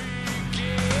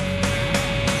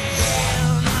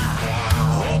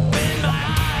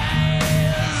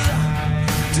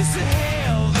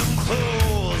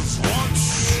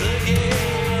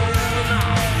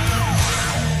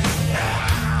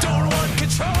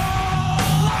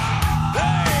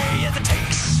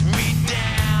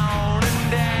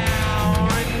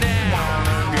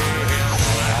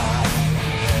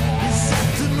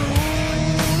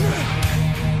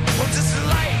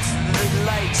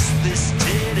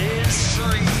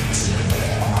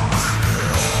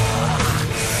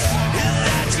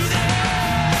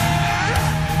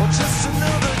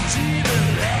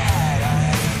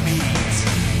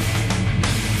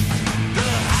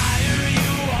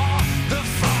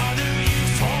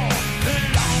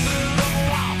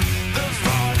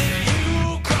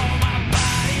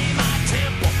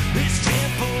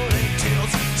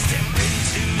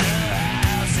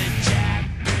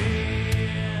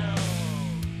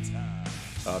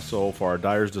 So for our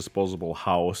Dyer's Disposable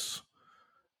House,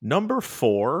 number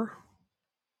 4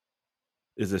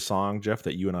 is a song, Jeff,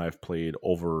 that you and I have played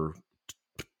over,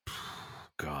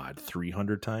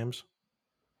 300 times.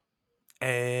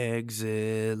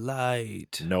 Exit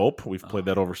Light. Nope, we've played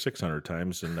that over 600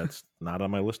 times, and that's not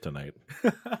on my list tonight.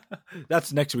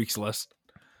 That's next week's list.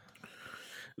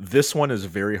 This one is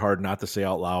very hard not to say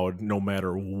out loud, no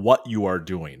matter what you are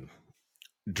doing.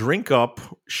 Drink up,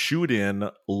 shoot in,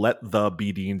 let the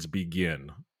beatings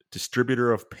begin.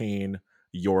 Distributor of pain,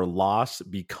 your loss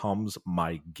becomes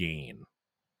my gain.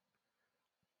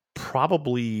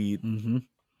 Probably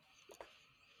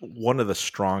one of the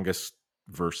strongest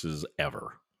verses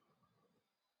ever.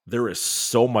 There is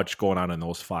so much going on in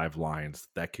those 5 lines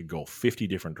that could go 50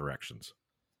 different directions.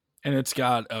 And it's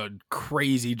got a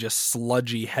crazy, just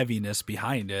sludgy heaviness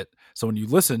behind it. So when you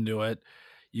listen to it,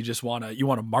 you just want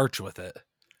to march with it.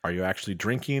 Are you actually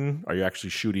drinking? Are you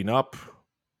actually shooting up?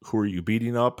 Who are you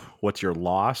beating up? What's your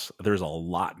loss? There's a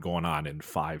lot going on in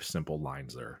 5 simple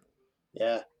lines there.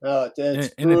 Yeah. No,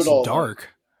 it's and brutal. It's dark.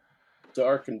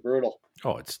 Dark and brutal.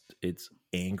 Oh, it's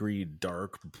angry,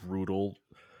 dark, brutal,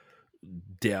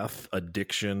 death,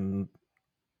 addiction,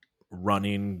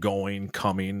 running, going,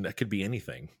 coming. That could be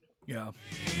anything. Yeah.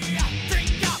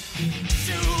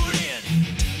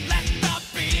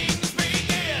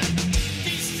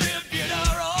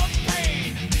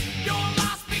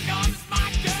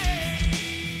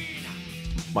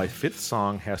 My 5th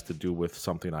song has to do with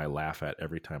something I laugh at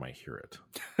every time I hear it.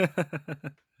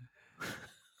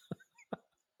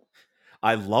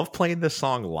 I love playing this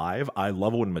song live. I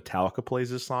love when Metallica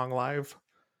plays this song live.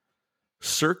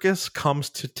 Circus comes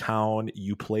to town,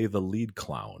 you play the lead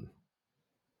clown.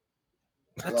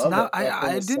 That's not.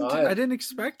 I didn't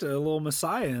expect a little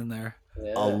Messiah in there.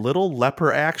 Yeah. A little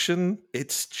leper action.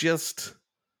 It's just,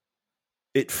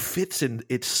 it fits in.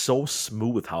 It's so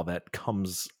smooth how that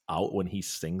comes out when he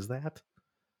sings that.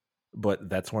 But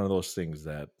that's one of those things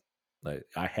that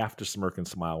I have to smirk and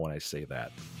smile when I say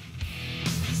that.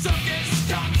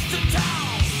 Circus comes to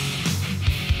town.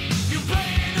 You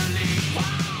play the lead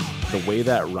clown. The way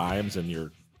that rhymes and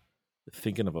you're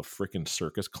thinking of a freaking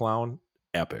circus clown,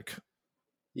 epic.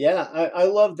 Yeah, I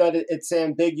love that it's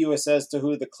ambiguous as to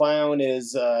who the clown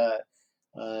is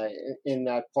in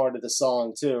that part of the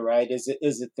song too, right? Is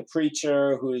it the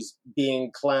preacher who's being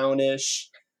clownish,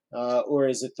 or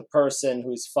is it the person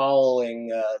who's following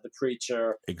the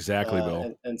preacher? Exactly,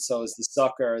 Bill. And so is the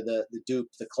sucker, the dupe,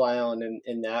 the clown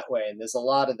in that way. And there's a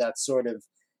lot of that sort of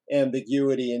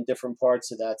ambiguity in different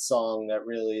parts of that song that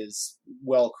really is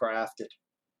well crafted.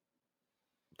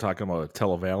 Talking about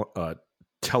a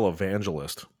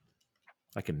televangelist.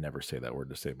 I can never say that word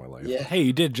to save my life. Yeah. Hey,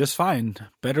 you did just fine.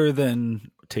 Better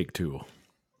than Take 2.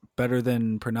 Better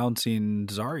than pronouncing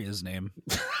Zarya's name.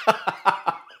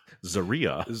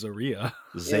 Zaria. Zaria.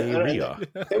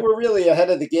 They were really ahead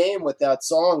of the game with that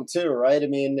song too, right? I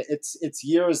mean, it's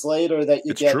years later that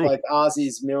you get like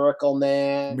Ozzy's Miracle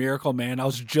Man. Miracle Man. I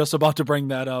was just about to bring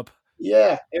that up.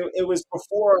 Yeah, it was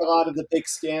before a lot of the big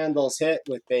scandals hit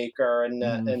with Baker and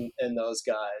those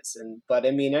guys. But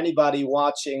I mean, anybody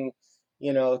watching,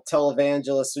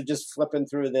 televangelists or just flipping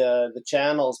through the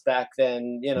channels back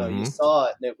then, you saw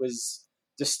it, and it was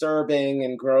disturbing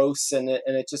and gross, and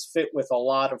it just fit with a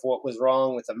lot of what was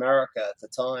wrong with America at the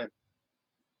time.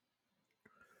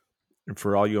 And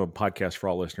for all you Podcast for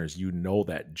All listeners, you know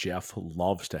that Jeff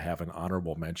loves to have an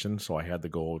honorable mention, so I had to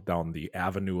go down the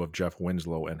avenue of Jeff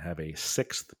Winslow and have a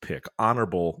 6th pick,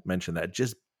 honorable mention that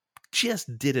just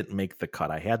didn't make the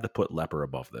cut. I had to put Leper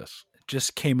above this.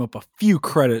 Just came up a few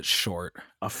credits short.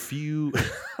 A few.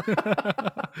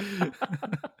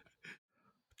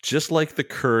 Just like the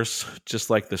curse, just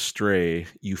like the stray,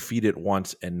 you feed it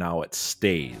once and now it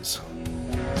stays.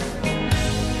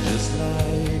 Just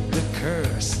like the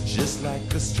curse, just like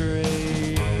the stray.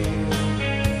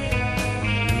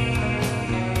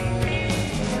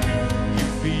 You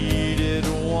feed it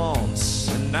once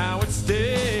and now it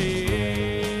stays.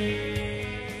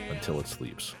 Until it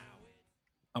sleeps.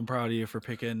 I'm proud of you for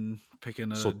picking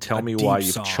a So tell me deep why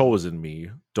you've song. chosen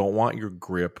me. Don't want your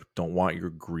grip, don't want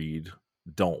your greed,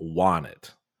 don't want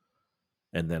it.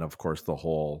 And then of course the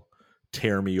whole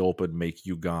tear me open, make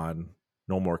you gone.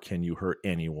 No more can you hurt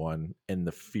anyone, and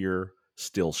the fear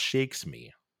still shakes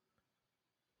me.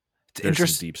 There's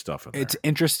some deep stuff in there. It's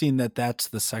interesting that that's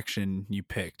the section you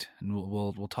picked, and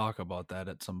we'll talk about that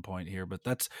at some point here. But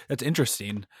that's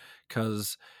interesting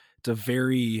because it's a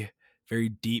very, very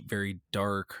deep, very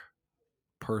dark,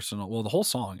 personal. Well, the whole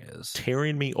song is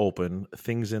tearing me open,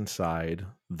 things inside.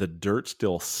 The dirt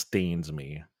still stains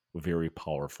me. Very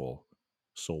powerful.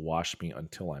 So wash me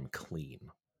until I'm clean.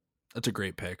 That's a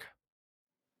great pick.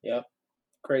 Yep.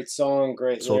 Great song,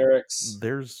 great lyrics.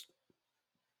 There's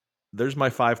my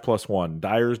 5+1.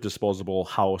 Dyer's Disposable,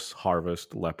 House,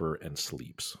 Harvest, Leper, and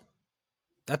Sleeps.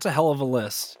 That's a hell of a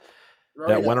list.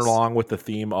 That went along with the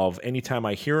theme of anytime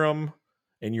I hear them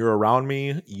and you're around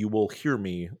me, you will hear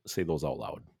me say those out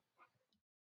loud.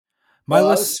 My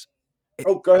list.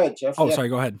 Go ahead, Jeff. Oh, sorry.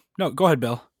 Go ahead. No, go ahead,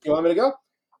 Bill. You want me to go?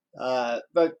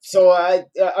 But so I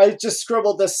just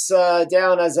scribbled this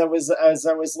down as I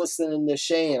was listening to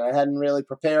Shane. I hadn't really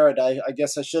prepared. I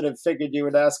guess I should have figured you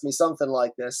would ask me something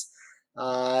like this.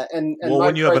 And well,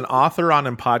 when you have an author on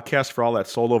a podcast for all that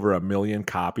sold over 1 million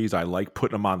copies, I like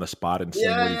putting them on the spot and seeing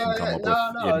what he can come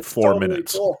up with in 4 totally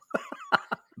minutes. Cool.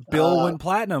 Bill went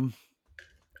platinum.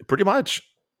 Pretty much.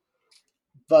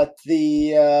 But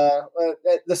the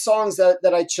songs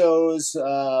that I chose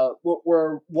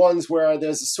were ones where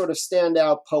there's a sort of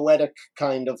standout poetic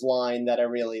kind of line that I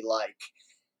really like.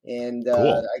 And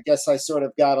cool. I guess I sort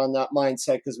of got on that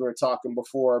mindset because we were talking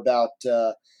before about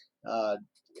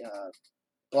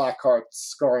Blackheart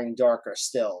scoring darker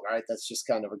still, right? That's just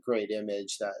kind of a great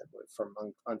image that from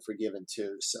Unforgiven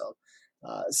too. So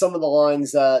some of the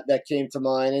lines that came to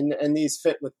mind, and these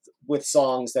fit with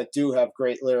songs that do have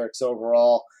great lyrics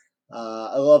overall.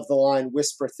 I love the line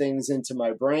 "Whisper things into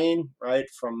my brain," right,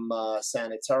 from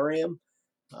Sanitarium.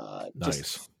 Nice.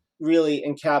 Just really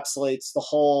encapsulates the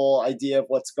whole idea of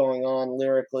what's going on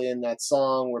lyrically in that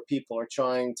song, where people are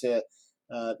trying to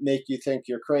make you think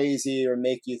you're crazy or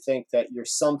make you think that you're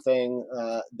something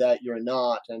that you're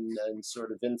not, and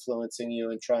sort of influencing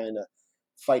you and trying to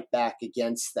fight back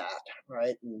against that,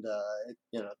 right? And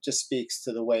it just speaks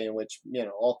to the way in which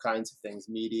all kinds of things,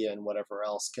 media and whatever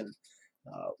else, can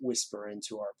whisper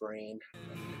into our brain.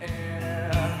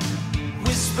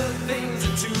 Whisper things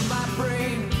into my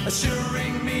brain,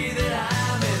 assuring me that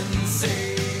I'm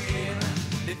insane.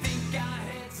 They think I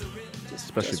had surrendered.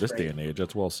 Especially this day and age,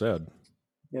 that's well said.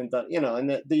 And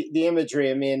the imagery,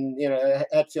 I mean,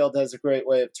 Hetfield has a great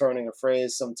way of turning a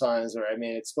phrase sometimes, or I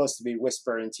mean, it's supposed to be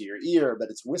whisper into your ear, but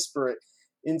it's whisper it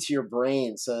into your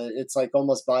brain. So it's like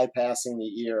almost bypassing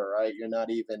the ear, right? You're not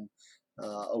even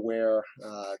aware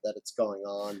that it's going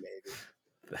on,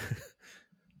 maybe.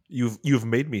 You've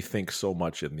made me think so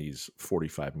much in these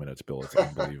 45 minutes, Bill. It's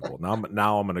unbelievable.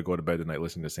 now I'm going to go to bed tonight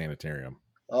listening to Sanitarium.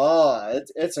 Oh,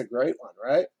 it's a great one,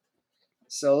 right?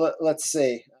 So let's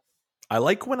see. I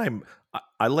like when I'm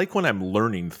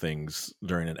learning things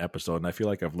during an episode, and I feel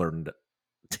like I've learned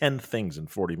 10 things in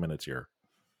 40 minutes here.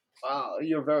 Wow,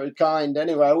 you're very kind.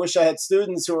 Anyway, I wish I had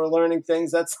students who are learning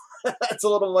things. That's a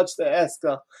little much to ask.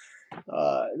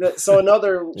 So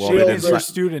another Shield's your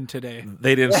student today.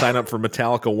 They didn't sign up for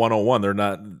Metallica 101. They're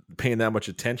not paying that much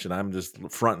attention. I'm just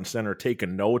front and center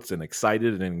taking notes and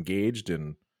excited and engaged,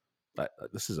 and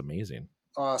this is amazing.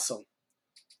 Awesome.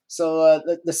 So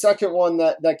the second one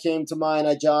that came to mind,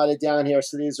 I jotted down here,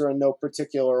 so these are in no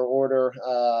particular order,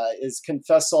 is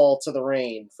Confess All to the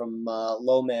Rain from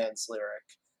Low Man's lyric,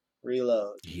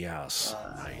 Reload. Yes,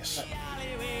 nice.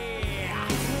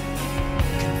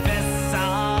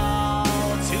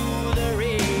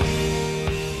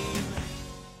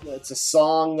 It's a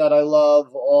song that I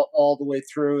love all the way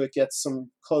through. It gets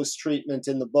some close treatment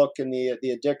in the book in the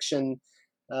addiction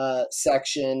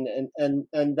section,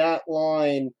 and that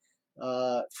line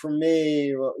for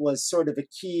me was sort of a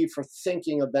key for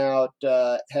thinking about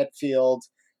Hetfield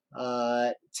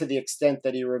to the extent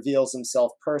that he reveals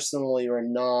himself personally or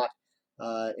not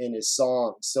in his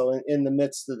songs. So in the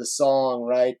midst of the song,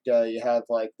 right, you have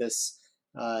like this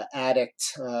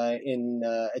addict in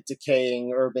a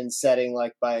decaying urban setting,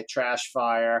 like by a trash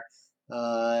fire,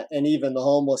 and even the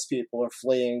homeless people are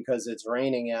fleeing because it's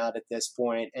raining out at this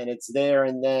point, and it's there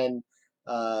and then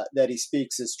that he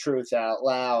speaks his truth out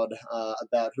loud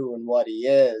about who and what he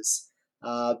is,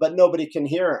 but nobody can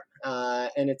hear him,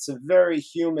 and it's a very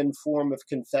human form of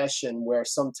confession where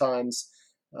sometimes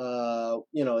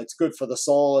it's good for the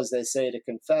soul, as they say, to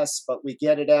confess, but we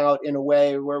get it out in a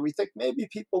way where we think maybe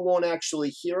people won't actually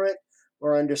hear it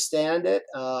or understand it,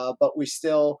 but we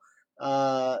still,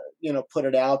 put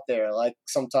it out there. Like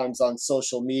sometimes on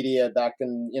social media back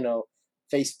in,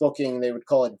 Facebooking, they would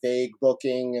call it vague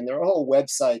booking. And there are whole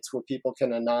websites where people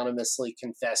can anonymously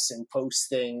confess and post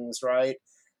things, right?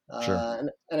 Sure.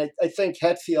 And I think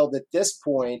Hetfield at this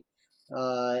point,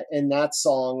 in that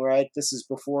song, right, this is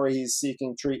before he's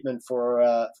seeking treatment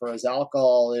for his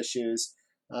alcohol issues,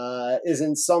 is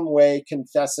in some way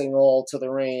confessing all to the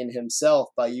rain himself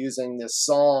by using this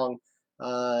song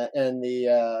and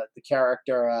the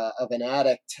character of an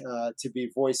addict to be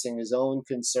voicing his own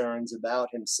concerns about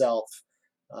himself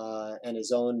and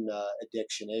his own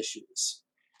addiction issues.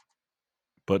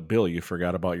 But Bill, you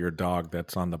forgot about your dog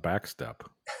that's on the back step.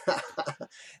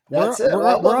 That's it.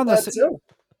 We're on the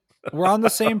We're on the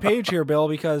same page here, Bill,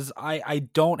 because I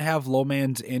don't have Low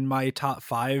Man's in my top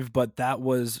 5, but that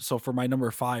was, so for my number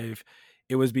 5,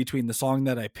 it was between the song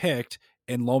that I picked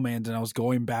and Low Man's, and I was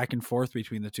going back and forth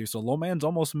between the two. So Low Man's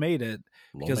almost made it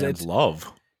because it's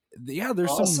love. Yeah,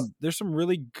 there's awesome. There's some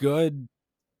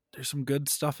good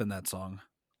stuff in that song.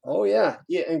 Oh yeah,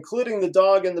 including the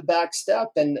dog in the back step,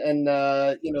 and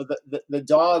the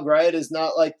dog, right, is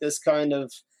not like this kind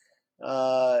of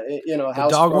The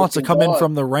dog wants to come in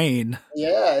from the rain.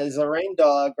 Yeah, he's a rain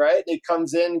dog, right? He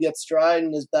comes in, gets dried,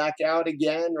 and is back out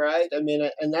again, right? I mean,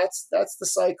 and that's the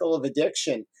cycle of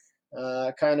addiction.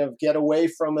 Kind of get away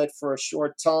from it for a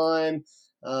short time,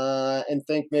 and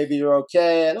think maybe you're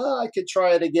okay, and I could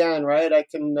try it again, right? I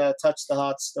can touch the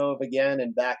hot stove again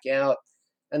and back out.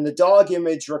 And the dog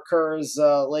image recurs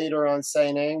later on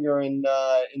Saint Anger in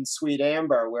Sweet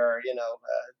Amber, where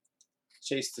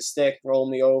chase the stick, roll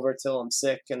me over till I'm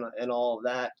sick, and all of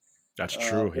that. That's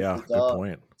true. Yeah, good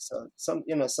point. So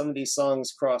some of these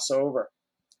songs cross over.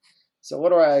 So what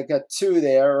do I got? 2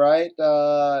 there, right?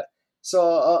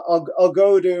 So I'll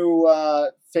go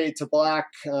to Fade to Black.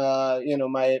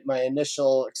 My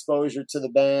initial exposure to the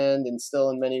band, and still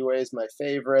in many ways my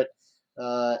favorite.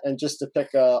 And just to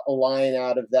pick a line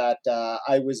out of that,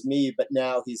 I was me, but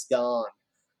now he's gone.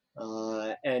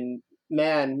 And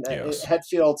man, yes.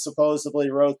 Hetfield supposedly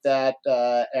wrote that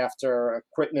after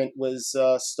equipment was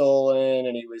stolen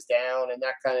and he was down and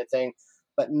that kind of thing,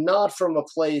 but not from a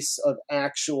place of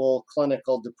actual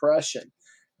clinical depression.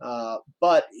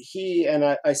 But he, and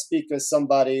I speak as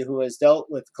somebody who has dealt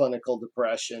with clinical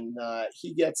depression,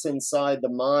 he gets inside the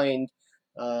mind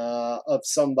of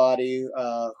somebody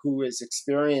who is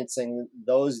experiencing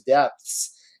those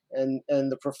depths. And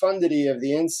the profundity of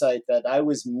the insight that I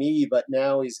was me, but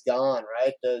now he's gone,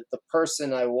 right? The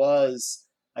person I was,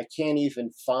 I can't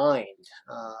even find.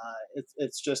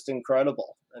 It's just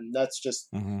incredible. And that's just,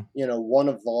 one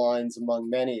of the lines among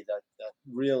many that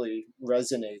really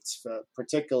resonates,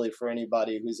 particularly for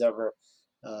anybody who's ever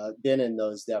been in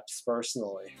those depths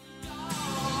personally.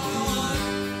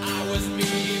 I was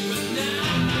me, but now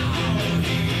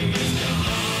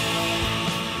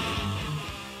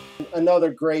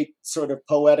Another great sort of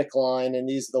poetic line, and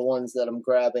these are the ones that I'm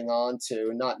grabbing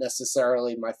onto, not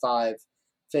necessarily my 5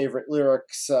 favorite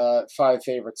lyrics, 5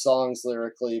 favorite songs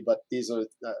lyrically, but these are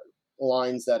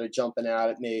lines that are jumping out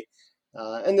at me.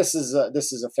 And this is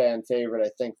a fan favorite.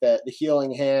 I think that the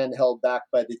healing hand held back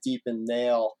by the deepened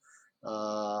nail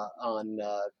on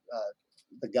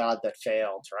the God that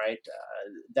failed, right?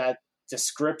 That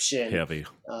description heavy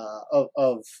of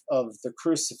the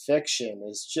crucifixion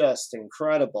is just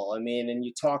incredible. I mean, and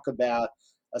you talk about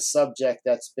a subject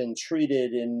that's been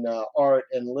treated in art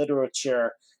and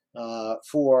literature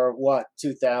for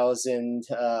 2,000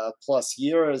 plus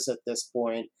years at this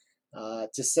point,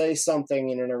 to say something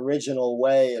in an original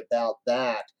way about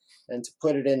that, and to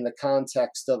put it in the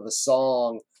context of a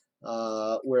song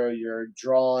where you're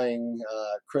drawing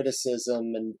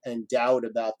criticism and doubt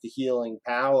about the healing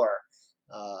power.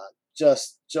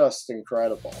 Just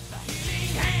incredible.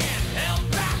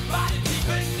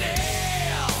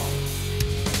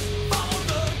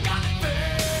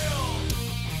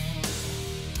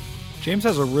 James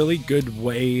has a really good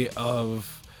way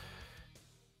of,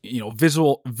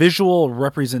 visual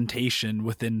representation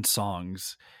within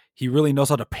songs. He really knows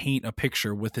how to paint a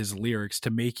picture with his lyrics to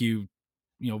make you,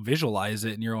 visualize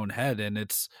it in your own head. And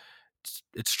it's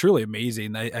truly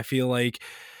amazing. I feel like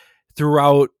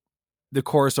throughout the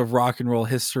course of rock and roll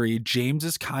history, James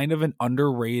is kind of an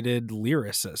underrated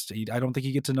lyricist. I don't think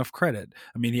he gets enough credit.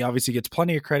 I mean, he obviously gets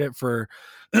plenty of credit for,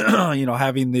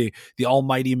 having the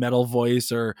almighty metal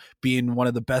voice, or being one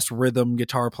of the best rhythm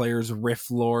guitar players, riff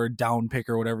lord, down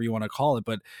picker, whatever you want to call it.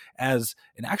 But as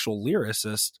an actual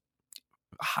lyricist,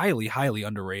 highly, highly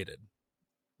underrated.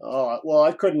 Oh, well,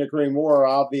 I couldn't agree more,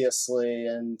 obviously.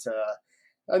 And,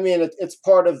 I mean, it's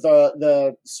part of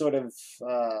the sort of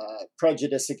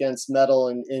prejudice against metal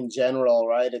in general,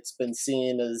 right? It's been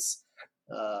seen as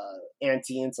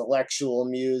anti-intellectual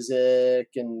music,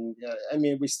 and I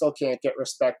mean, we still can't get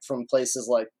respect from places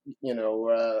like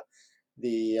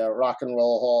the Rock and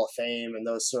Roll Hall of Fame and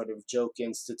those sort of joke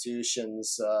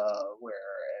institutions where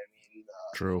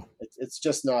true, it's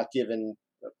just not given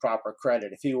proper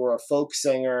credit. If he were a folk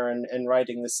singer and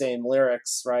writing the same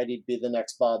lyrics, right, he'd be the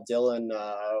next Bob Dylan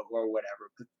or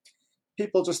whatever. But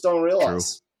people just don't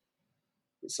realize.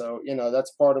 True. So,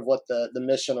 that's part of what the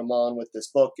mission I'm on with this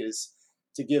book is,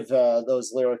 to give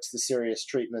those lyrics the serious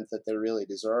treatment that they really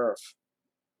deserve.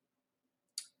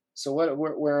 So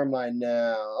where am I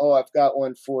now? Oh, I've got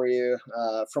one for you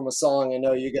from a song I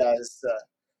know you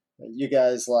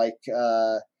guys like.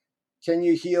 Can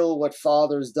you heal what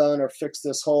father's done, or fix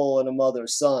this hole in a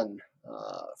mother's son?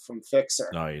 From Fixer.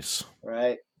 Nice.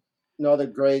 Right? Another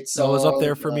great song. That was up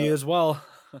there for me as well.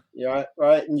 Yeah,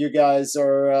 right. And you guys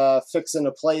are fixing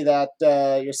to play that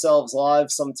yourselves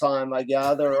live sometime, I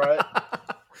gather, right?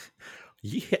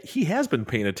 He has been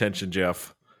paying attention,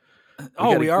 Jeff.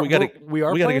 We are. We got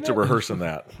to get to rehearsing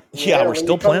that. Yeah, we're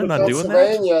still planning on doing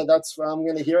that. That's where I'm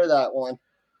going to hear that one.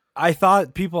 I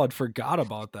thought people had forgot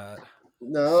about that.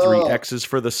 No. 3 X's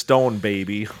for the Stone,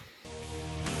 baby.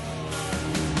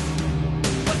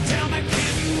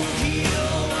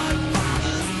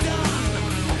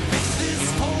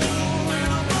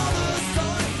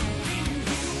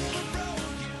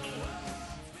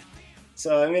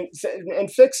 So, I mean,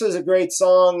 and Fix is a great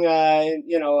song,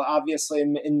 obviously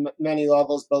in many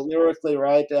levels, but lyrically,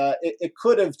 right? It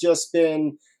could have just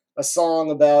been a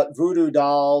song about voodoo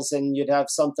dolls, and you'd have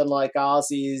something like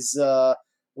Ozzy's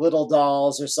Little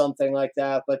Dolls or something like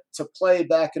that. But to play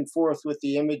back and forth with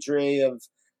the imagery of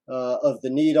the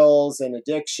needles and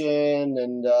addiction,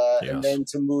 and then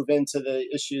to move into the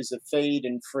issues of fate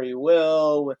and free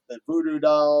will with the voodoo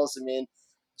dolls, I mean,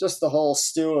 just the whole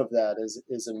stew of that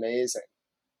is amazing.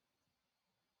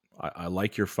 I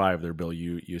like your 5 there, Bill.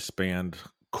 You spanned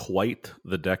quite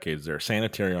the decades there.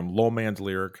 Sanitarium, Low Man's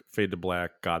Lyric, Fade to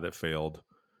Black, God That Failed,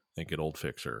 Think It Old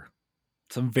Fixer.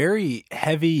 Some very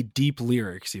heavy, deep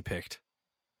lyrics he picked.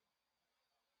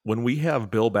 When we have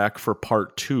Bill back for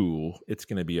part 2, it's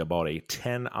going to be about a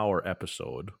 10-hour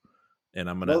episode, and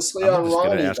I'm just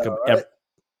going to ask him right?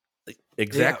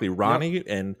 exactly Ronnie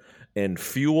and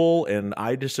Fuel and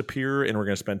I Disappear, and we're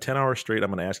going to spend 10 hours straight. I'm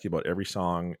going to ask you about every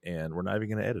song, and we're not even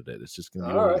going to edit it. It's just going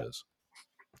to be what it is.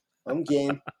 I'm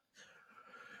game.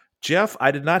 Jeff, I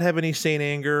did not have any Saint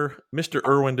Anger. Mr.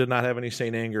 Irwin did not have any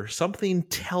Saint Anger. Something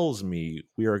tells me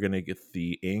we are going to get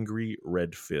the Angry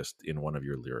Red Fist in one of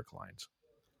your lyric lines.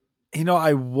 You know,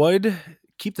 I would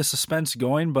keep the suspense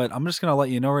going, but I'm just going to let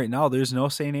you know right now, there's no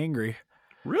Saint Angry.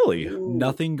 Really? Ooh.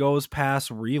 Nothing goes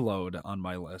past Reload on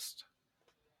my list.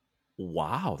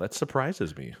 Wow, that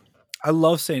surprises me. I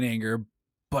love Saint Anger,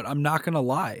 but I'm not going to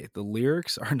lie. The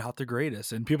lyrics are not the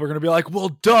greatest. And people are going to be like, well,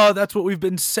 duh, that's what we've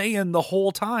been saying the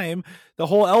whole time. The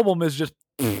whole album is just...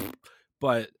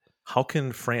 But how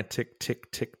can Frantic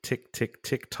Tick Tick Tick Tick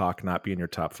Tick Tock not be in your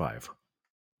top 5?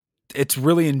 It's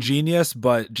really ingenious,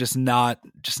 but just not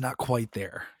quite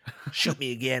there. Shoot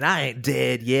me again. I ain't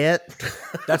dead yet.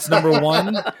 That's number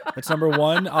 1. That's number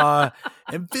 1.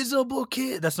 Invisible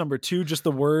Kid. That's number 2. Just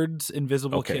the words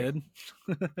Invisible Kid.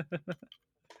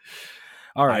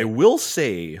 All right. I will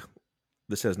say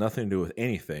this has nothing to do with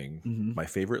anything. Mm-hmm. My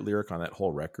favorite lyric on that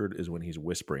whole record is when he's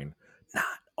whispering, "Not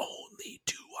only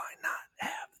do I not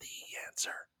have the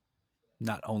answer.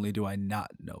 Not only do I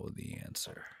not know the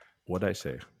answer." What'd I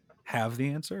say? Have the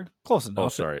answer? Close enough. Oh,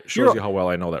 sorry. Shows you how well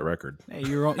I know that record. Hey,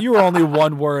 you were only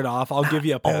one word off. I'll give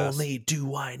you a pass. Only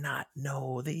do I not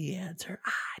know the answer.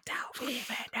 I don't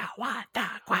even know what the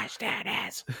question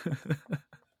is.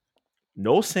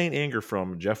 No Saint Anger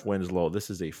from Jeff Winslow. This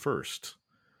is a first.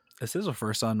 This is a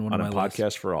first on one on of my a lists.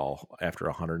 podcast for all after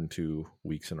 102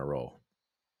 weeks in a row.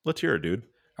 Let's hear it, dude.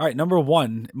 All right, number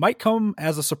 1 might come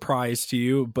as a surprise to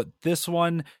you, but this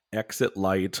one, Exit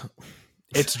Light.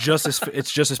 It's just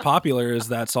as popular as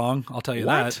that song. I'll tell you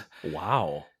that.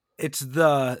 Wow. It's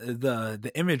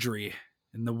the imagery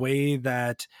and the way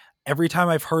that every time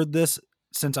I've heard this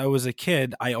since I was a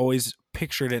kid, I always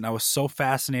pictured it, and I was so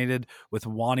fascinated with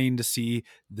wanting to see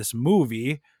this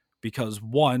movie because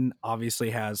 1 obviously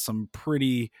has some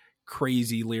pretty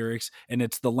crazy lyrics, and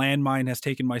it's the landmine has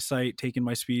taken my sight, taken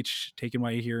my speech, taken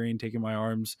my hearing, taken my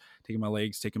arms, taken my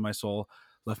legs, taken my soul,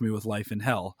 left me with life in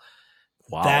hell.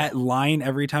 Wow. That line,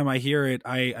 every time I hear it,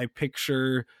 I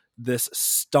picture this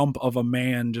stump of a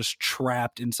man just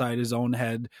trapped inside his own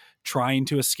head, trying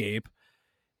to escape.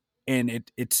 And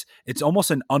it's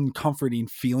almost an uncomforting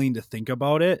feeling to think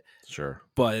about it. Sure.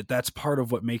 But that's part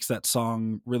of what makes that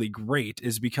song really great,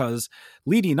 is because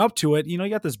leading up to it, you know,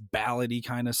 you got this ballady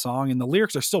kind of song and the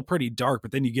lyrics are still pretty dark,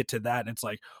 but then you get to that and it's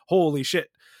like, holy shit,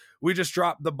 we just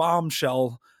dropped the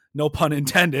bombshell, no pun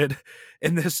intended.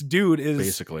 And this dude is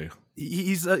basically,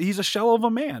 he's a shell of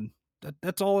a man.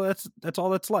 That's all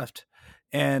that's left.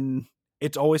 And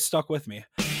it's always stuck with me.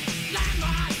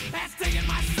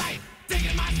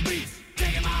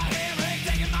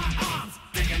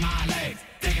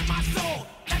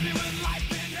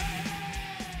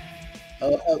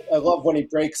 I love when he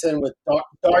breaks in with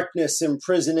darkness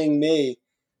imprisoning me.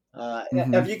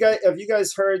 Have you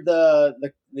guys heard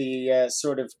the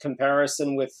sort of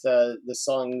comparison with the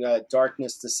song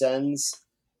 "Darkness Descends"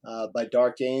 by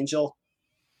Dark Angel?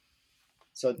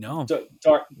 So no,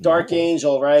 Dark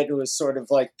Angel, right? It was sort of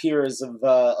like peers of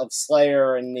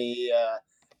Slayer and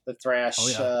the thrash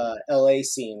LA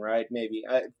scene, right? Maybe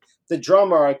the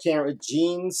drummer, I can't.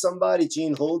 Gene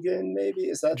Hoglan, maybe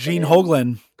is that Gene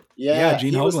Hoglan? Yeah,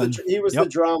 Gene Hoglan. He was the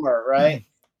drummer, right?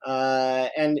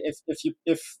 And if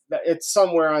it's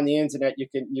somewhere on the internet, you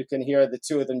can hear the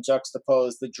two of them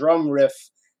juxtaposed. The drum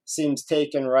riff seems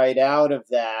taken right out of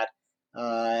that,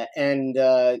 And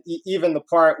even the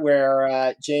part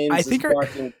where James is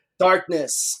barking,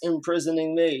 "Darkness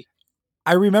imprisoning me."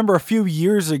 I remember a few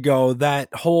years ago that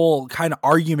whole kind of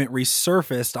argument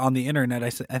resurfaced on the internet.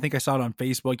 I think I saw it on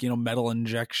Facebook, Metal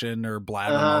Injection or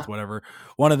Blabbermouth, whatever.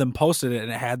 One of them posted it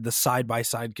and it had the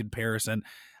side-by-side comparison.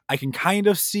 I can kind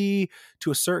of see to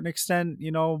a certain extent,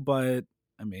 but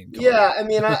I mean,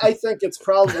 I think it's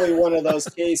probably one of those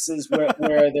cases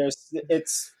where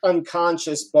it's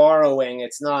unconscious borrowing.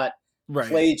 It's not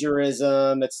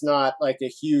plagiarism. It's not like a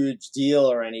huge deal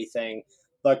or anything,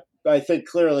 but I think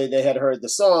clearly they had heard the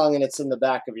song and it's in the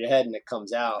back of your head and it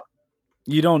comes out.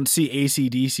 You don't see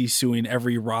AC/DC suing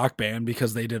every rock band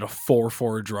because they did a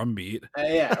 4/4 drum beat.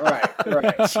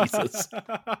 Right. Jesus.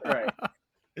 Right.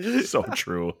 So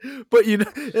true. But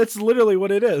it's literally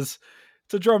what it is.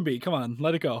 It's a drum beat. Come on,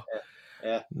 let it go.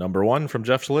 Yeah. Number 1 from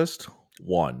Jeff's list.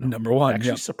 1. Number 1.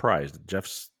 Actually surprised.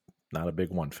 Jeff's not a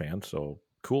big 1 fan, so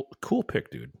cool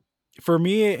pick, dude. For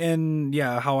me, and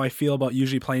how I feel about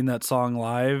usually playing that song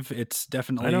live, it's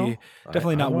definitely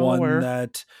not one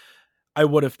that I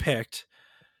would have picked.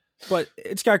 But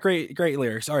it's got great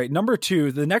lyrics. All right, number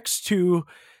 2. The next 2,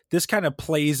 this kind of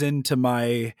plays into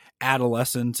my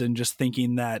adolescence and just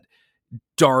thinking that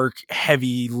dark,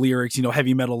 heavy lyrics,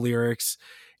 heavy metal lyrics.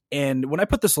 And when I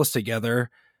put this list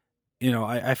together,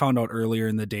 I found out earlier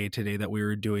in the day today that we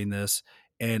were doing this.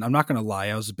 And I'm not going to lie,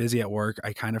 I was busy at work.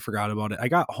 I kind of forgot about it. I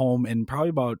got home and probably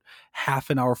about half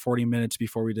an hour, 40 minutes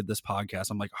before we did this podcast,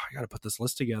 I'm like, I got to put this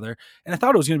list together. And I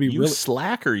thought it was going to be really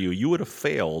slacker. You would have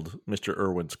failed Mr.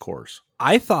 Irwin's course.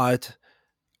 I thought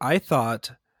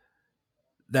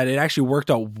that it actually worked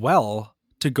out well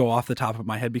to go off the top of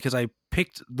my head because I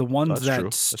picked the ones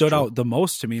that stood out the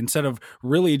most to me instead of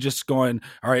really just going,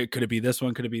 all right, could it be this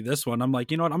one? Could it be this one? I'm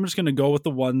like, you know what? I'm just going to go with the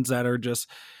ones that are just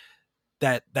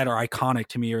that are iconic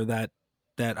to me or that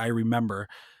I remember.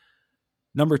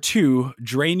 Number 2,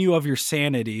 drain you of your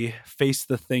sanity, face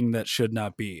the thing that should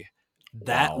not be.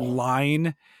 That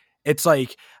line, it's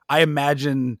like, I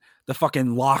imagine the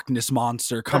fucking Loch Ness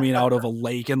monster coming out of a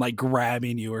lake and like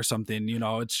grabbing you or something,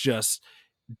 it's just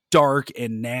dark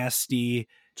and nasty.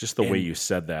 Just the way you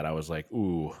said that, I was like,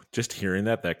 ooh, just hearing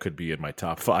that could be in my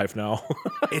top 5 now.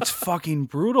 It's fucking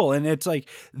brutal. And it's like,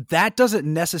 that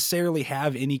doesn't necessarily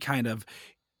have any kind of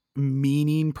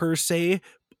meaning per se,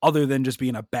 other than just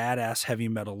being a badass heavy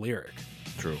metal lyric.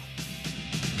 True.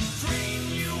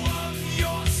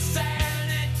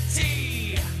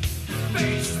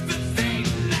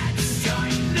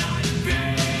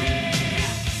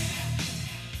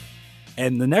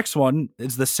 And the next one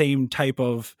is the same type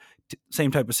of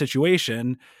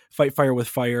situation. Fight fire with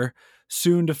fire.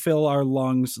 Soon to fill our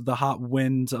lungs, the hot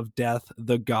winds of death.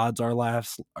 The gods are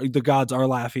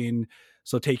laughing.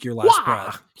 So take your last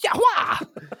breath. Yeah, wah!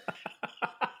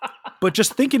 But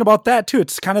just thinking about that too,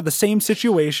 it's kind of the same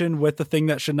situation with the thing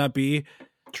that should not be.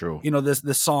 True.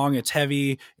 This song, it's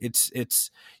heavy.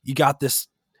 It's you got this,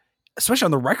 especially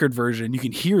on the record version, you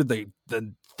can hear the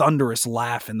thunderous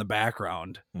laugh in the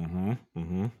background. Mm-hmm.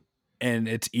 Mm-hmm. And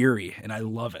it's eerie, and I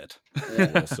love it.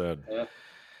 Yeah, well said. Yeah.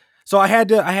 So I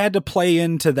had to play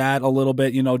into that a little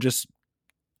bit, just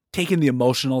taking the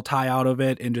emotional tie out of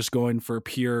it and just going for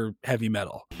pure heavy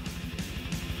metal.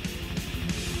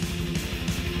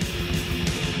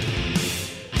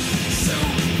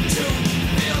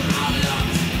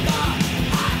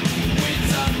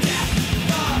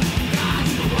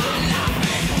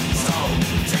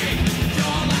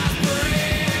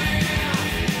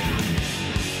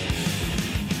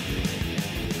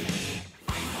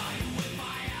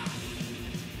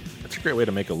 Great way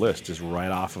to make a list, just right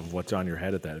off of what's on your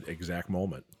head at that exact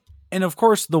moment. And of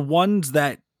course, the ones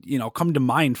that come to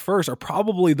mind first are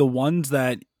probably the ones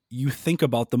that you think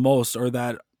about the most, or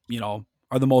that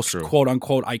are the most quote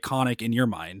unquote iconic in your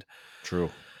mind.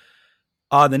 True.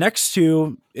 The next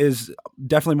 2 is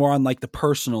definitely more on like the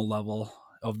personal level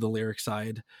of the lyric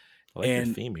side. I like your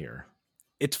theme here.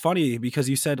 It's funny because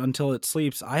you said Until It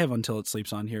Sleeps. I have Until It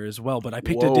Sleeps on here as well, but I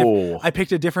picked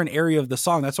a different area of the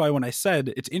song. That's why when I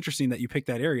said it's interesting that you picked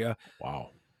that area.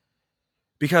 Wow.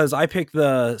 Because I picked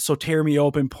the "So tear me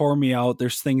open, pour me out.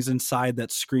 There's things inside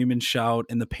that scream and shout,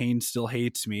 and the pain still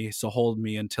hates me. So hold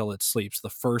me until it sleeps."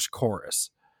 The first chorus.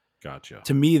 Gotcha.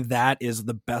 To me, that is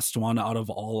the best one out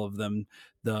of all of them.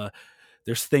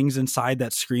 There's things inside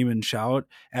that scream and shout.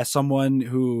 As someone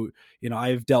who,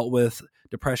 I've dealt with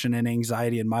depression and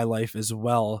anxiety in my life as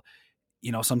well.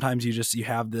 Sometimes you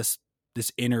have this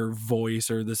inner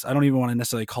voice, or this, I don't even want to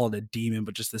necessarily call it a demon,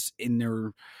 but just this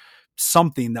inner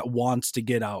something that wants to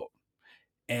get out.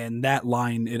 And that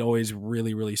line, it always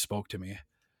really, really spoke to me.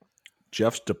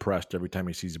 Jeff's depressed every time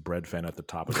he sees Bread Fan at the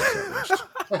top of the set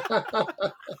list.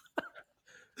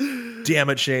 Damn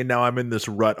it, Shane! Now I'm in this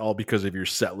rut all because of your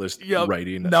set list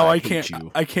writing. No, I hate can't.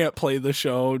 You. I can't play the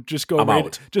show. Just go I'm right.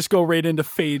 out. Just go right into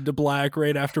Fade to Black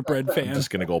right after Bread Fan. I'm just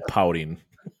gonna go pouting.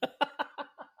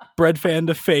 Bread Fan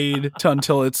to Fade to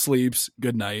Until It Sleeps.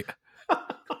 Good night.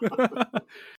 So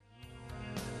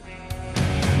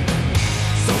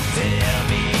tear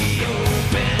me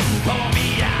open, pour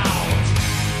me out.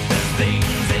 There's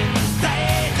things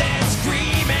inside that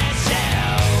scream and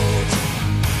shout,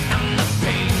 and the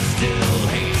pain still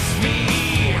hates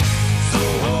me. So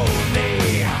hold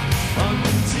me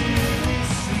until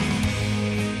it's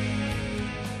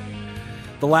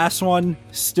The last one,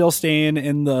 still staying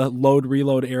in the load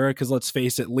reload era, because let's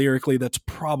face it, lyrically, that's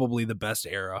probably the best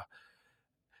era.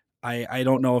 I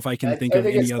don't know if I can think of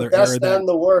any other era that and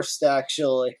the worst,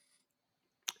 actually.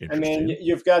 I mean,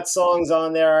 you've got songs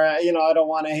on there. You know, I don't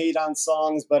want to hate on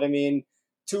songs, but I mean,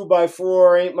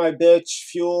 2x4, Ain't My Bitch,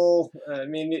 Fuel. I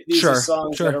mean, these are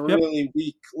songs that are really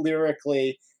weak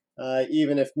lyrically,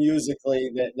 even if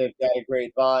musically they've got a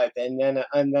great vibe. And then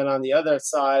on the other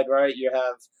side, right, you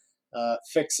have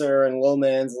Fixer and Low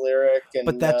Man's Lyric. And,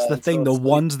 but that's the thing. The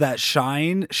ones that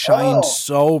shine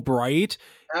so bright.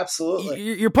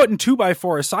 Absolutely. You're putting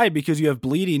 2x4 aside because you have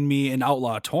Bleeding Me and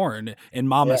Outlaw Torn and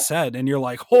Mama Said, and you're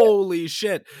like, holy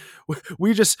shit.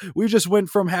 We just went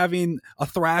from having a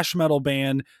thrash metal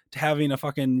band to having a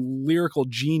fucking lyrical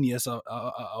genius, a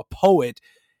poet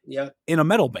in a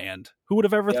metal band. Who would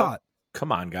have ever thought?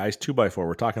 Come on, guys. 2x4.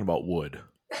 We're talking about wood.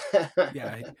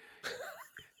 Yeah.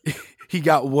 He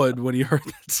got wood when he heard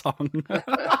that song.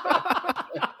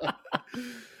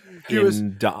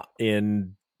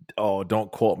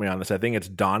 Don't quote me on this. I think it's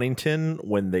Donington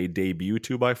when they debut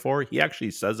 2x4. He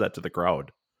actually says that to the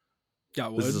crowd.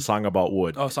 Got wood. This is a song about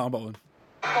wood. Oh, song about wood.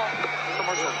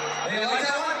 Hey, you like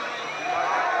that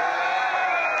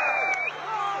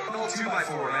one? No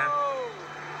 2x4, man.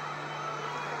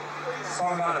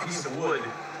 Song about a piece of wood.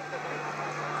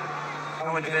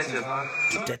 How inventive, huh?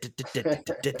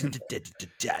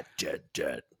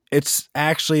 It's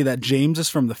actually that James is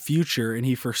from the future, and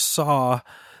he foresaw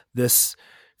this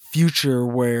future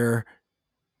where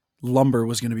lumber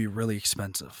was going to be really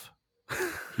expensive.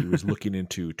 He was looking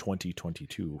into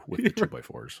 2022 with the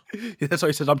 2x4s. That's why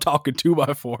he says, I'm talking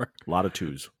 2x4. A lot of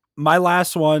twos. My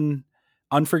last one,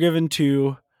 Unforgiven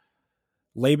 2,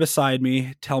 Lay Beside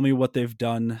Me, Tell Me What They've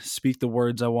Done, Speak the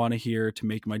Words I Want to Hear to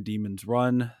Make My Demons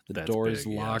Run. The door is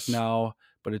locked now,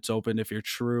 but it's open if you're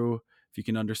true. If you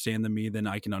can understand the me, then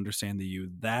I can understand the you.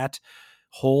 That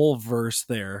whole verse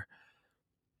there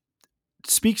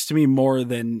speaks to me more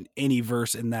than any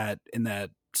verse in that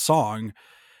song.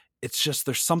 It's just,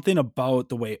 there's something about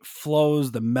the way it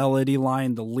flows, the melody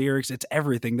line, the lyrics, it's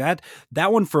everything. That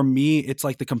one for me, it's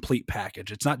like the complete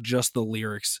package. It's not just the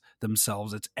lyrics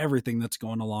themselves, it's everything that's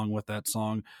going along with that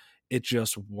song. It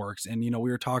just works. And we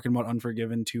were talking about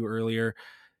Unforgiven 2 earlier.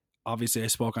 Obviously I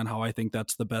spoke on how I think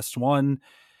that's the best one.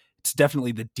 It's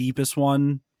definitely the deepest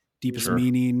one, deepest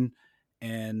meaning.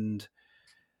 And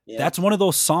that's one of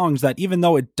those songs that, even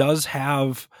though it has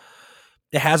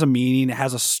a meaning, it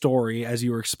has a story, as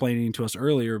you were explaining to us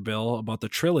earlier, Bill, about the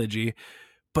trilogy.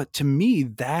 But to me,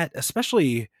 that,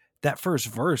 especially that first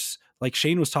verse, like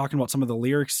Shane was talking about some of the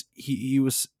lyrics he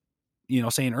was,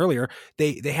 saying earlier,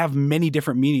 they have many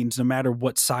different meanings no matter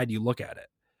what side you look at it.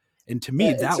 And to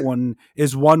me, that one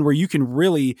is one where you can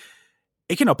really,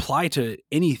 it can apply to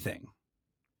anything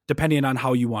depending on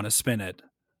how you want to spin it.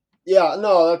 Yeah,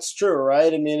 no, that's true,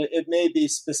 right? I mean, it may be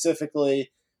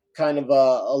specifically kind of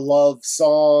a love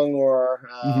song, or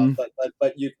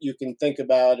but you can think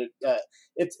about it.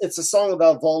 It's a song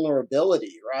about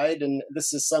vulnerability, right? And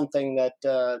this is something that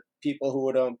people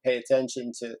who don't pay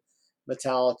attention to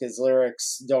Metallica's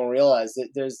lyrics don't realize, that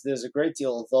there's a great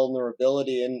deal of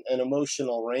vulnerability and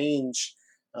emotional range,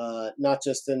 not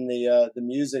just in the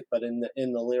music, but in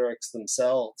the lyrics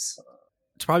themselves.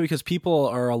 It's probably because people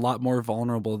are a lot more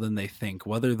vulnerable than they think,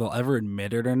 whether they'll ever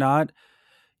admit it or not.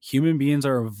 Human beings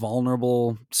are a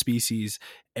vulnerable species.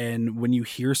 And when you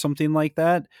hear something like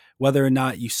that, whether or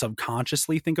not you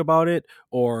subconsciously think about it,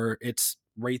 or it's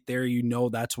right there,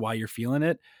 that's why you're feeling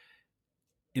it,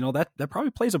 that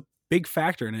probably plays a big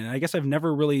factor in it. And I guess I've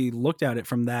never really looked at it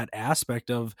from that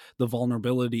aspect of the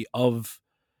vulnerability of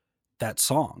that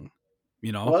song.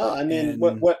 Well, I mean,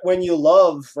 when you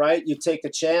love, right, you take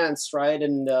a chance, right?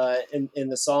 And in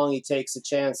the song, he takes a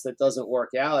chance that doesn't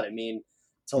work out. I mean,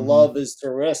 to love is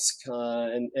to risk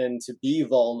and to be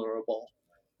vulnerable.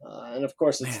 And of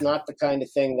course, it's not the kind of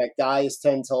thing that guys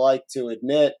tend to like to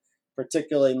admit,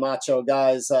 particularly macho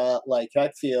guys like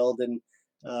Hetfield. And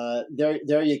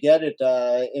there you get it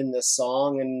in this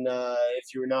song. And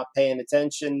if you're not paying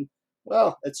attention,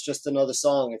 well, it's just another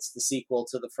song. It's the sequel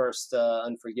to the first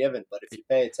Unforgiven. But if you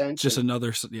pay attention, just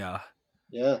another, yeah.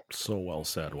 So well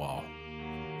said. Wow.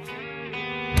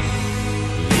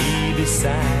 Lay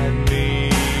beside me,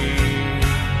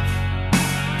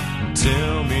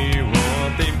 tell me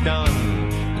what they've done,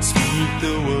 and speak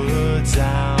the words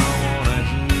I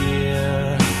wanna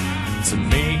hear to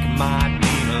make my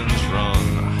demons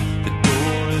run. The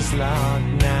door is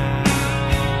locked now,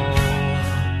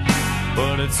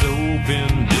 but it's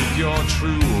open if you're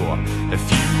true. If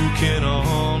you can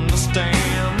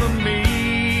understand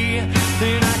me,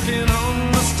 then I can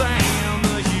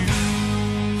understand you.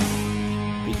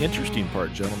 The interesting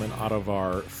part, gentlemen, out of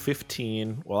our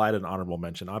 15, well, I had an honorable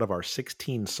mention, out of our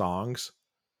 16 songs,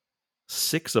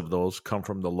 6 of those come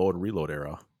from the Load Reload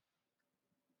era.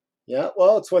 Yeah,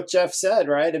 well, it's what Jeff said,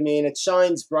 right? I mean, it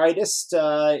shines brightest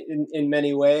in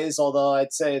many ways. Although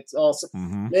I'd say it's also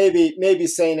maybe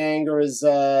Saint Anger is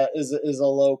a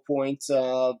low point,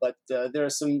 but there are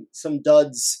some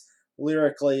duds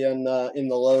lyrically in the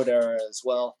Load era as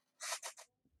well.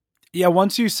 Yeah,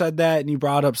 once you said that and you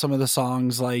brought up some of the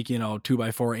songs like,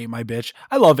 2x4, Ain't My Bitch.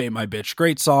 I love Ain't My Bitch.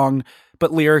 Great song,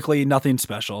 but lyrically, nothing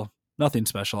special. Nothing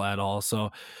special at all.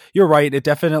 So you're right. It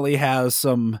definitely has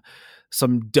some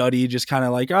duddy, just kind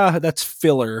of like, that's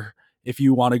filler if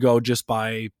you want to go just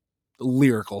by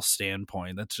lyrical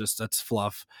standpoint. That's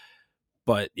fluff.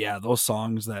 But yeah, those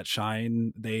songs that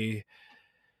shine, they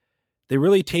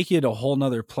really take you to a whole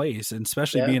nother place. And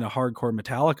especially being a hardcore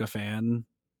Metallica fan,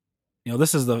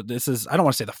 this is I don't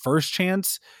want to say the first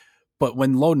chance, but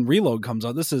when Load and Reload comes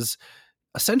out, this is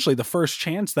essentially the first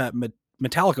chance that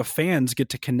Metallica fans get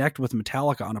to connect with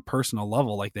Metallica on a personal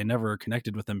level like they never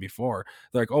connected with them before.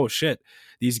 They're like, oh shit,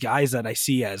 these guys that I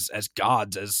see as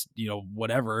gods, as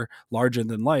whatever, larger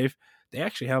than life, they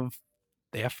actually have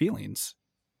feelings.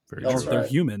 They're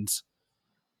humans.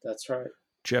 That's right.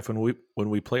 Jeff, when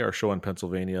we play our show in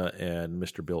Pennsylvania and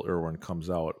Mr. Bill Irwin comes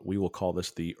out, we will call this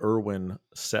the Irwin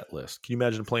set list. Can you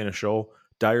imagine playing a show?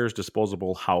 Dyer's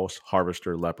Disposable, House,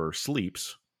 Harvester, Leper,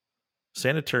 Sleeps,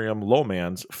 Sanitarium,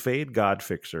 Lowman's, Fade, God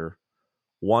Fixer,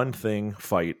 One Thing,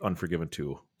 Fight, Unforgiven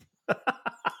 2.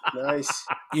 Nice.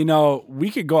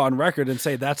 We could go on record and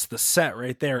say that's the set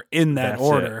right there in that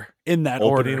order. It. In that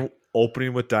order.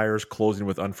 Opening with Dyer's, closing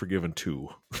with Unforgiven 2.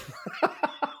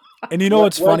 And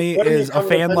what's funny is a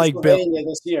fan like Bill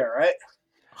this year, right?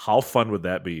 How fun would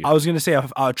that be? I was going to say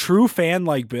a true fan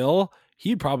like Bill,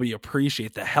 he'd probably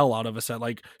appreciate the hell out of a set.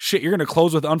 Like, shit, you're going to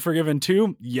close with Unforgiven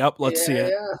 2? Yep, let's see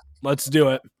it. Yeah. Let's do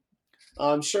it.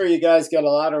 I'm sure you guys got a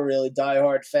lot of really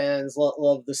diehard fans,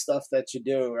 love the stuff that you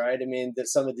do, right? I mean,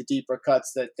 some of the deeper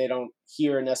cuts that they don't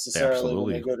hear necessarily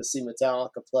when they go to see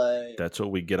Metallica play. That's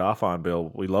what we get off on,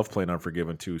 Bill. We love playing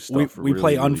Unforgiven 2 stuff. We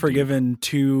play Unforgiven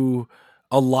 2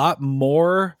 a lot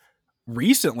more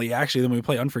recently, actually, than we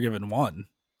play Unforgiven 1.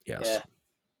 Yes.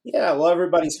 Yeah, well,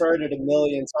 everybody's heard it a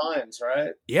million times,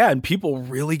 right? Yeah, and people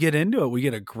really get into it. We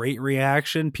get a great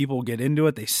reaction. People get into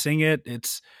it. They sing it.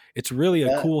 It's really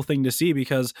a cool thing to see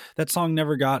because that song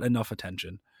never got enough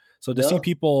attention. So to see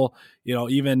people,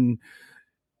 even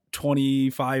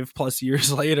 25 plus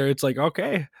years later, it's like,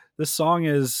 okay, this song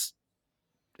it's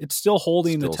still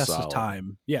holding the test of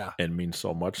time. Yeah. And means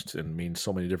so much and means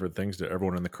so many different things to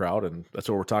everyone in the crowd. And that's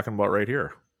what we're talking about right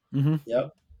here. Mm-hmm.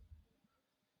 Yep.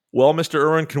 Well, Mr.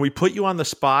 Irwin, can we put you on the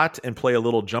spot and play a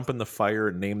little jump in the fire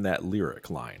and name that lyric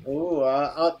line? Oh,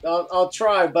 I'll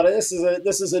try, but this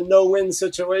is a no-win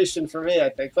situation for me, I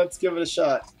think. Let's give it a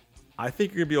shot. I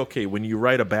think you're going to be okay. When you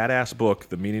write a badass book,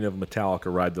 The Meaning of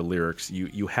Metallica, Ride the Lyrics,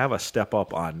 you have a step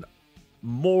up on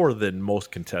more than most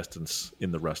contestants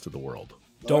in the rest of the world.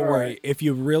 Don't worry. If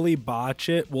you really botch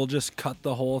it, we'll just cut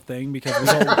the whole thing because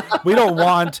we don't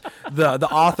want the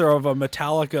author of a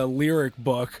Metallica lyric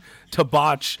book to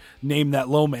botch Name That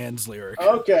Low Man's lyric.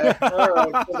 Okay. All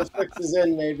right. So the fix is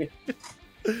in, maybe.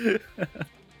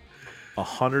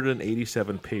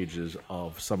 187 pages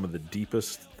of some of the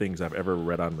deepest things I've ever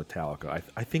read on Metallica.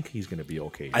 I think he's going to be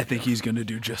okay. I think he's going to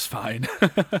do just fine.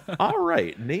 All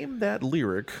right. Name that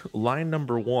lyric. Line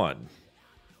number 1.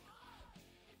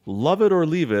 Love it or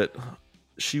leave it,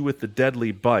 she with the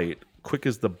deadly bite, quick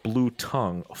as the blue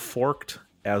tongue, forked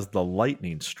as the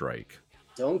lightning strike.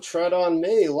 Don't Tread on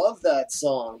Me. Love that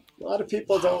song. A lot of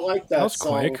people don't like that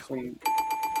song quick. From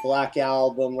Black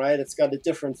Album, right? It's got a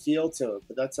different feel to it,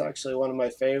 but that's actually one of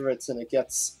my favorites, and it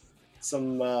gets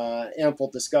some ample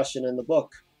discussion in the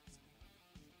book.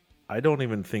 I don't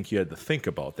even think you had to think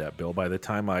about that, Bill. By the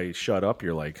time I shut up,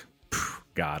 you're like,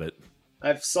 got it.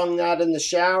 I've sung that in the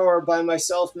shower by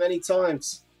myself many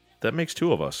times. That makes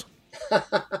two of us.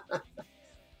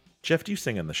 Jeff, do you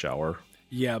sing in the shower?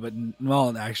 Yeah, but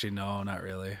well, actually, no, not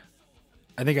really.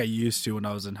 I think I used to when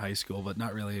I was in high school, but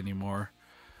not really anymore.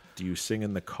 Do you sing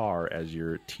in the car as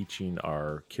you're teaching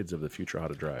our kids of the future how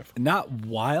to drive? Not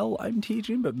while I'm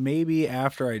teaching, but maybe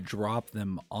after I drop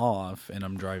them off and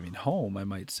I'm driving home, I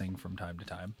might sing from time to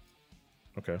time.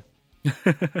 Okay.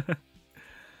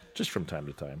 Just from time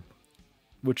to time.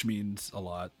 Which means a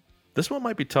lot. This one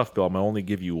might be tough, Bill. I'm going to only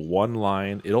give you one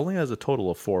line. It only has a total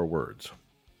of 4 words.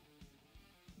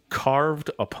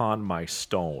 Carved upon my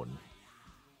stone.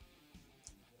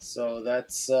 So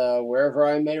that's Wherever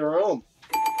I May Roam.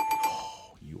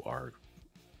 Oh, you are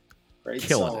Great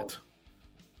killing song. it.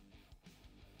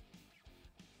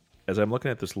 As I'm looking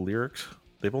at this lyrics,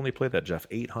 they've only played that, Jeff,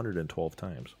 812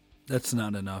 times. That's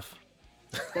not enough.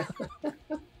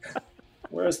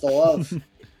 Where's the love?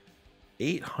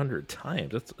 800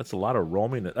 times. That's a lot of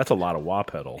roaming. That's a lot of wah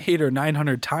pedal. 800 or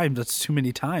 900 times. That's too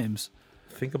many times.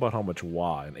 Think about how much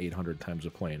wah and 800 times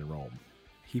of playing in Rome.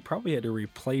 He probably had to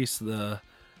replace the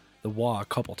wah a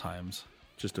couple times.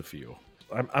 Just a few.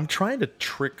 I'm trying to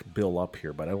trick Bill up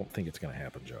here, but I don't think it's going to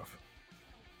happen, Jeff.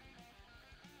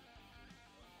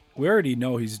 We already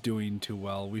know he's doing too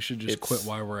well. We should just quit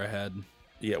while we're ahead.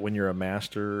 Yeah, when you're a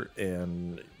master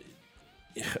and,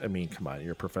 I mean, come on,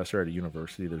 you're a professor at a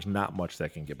university, there's not much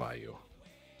that can get by you.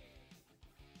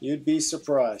 You'd be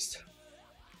surprised.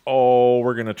 Oh,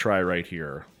 we're going to try right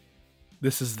here.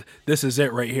 This is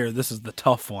it right here. This is the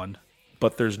tough one.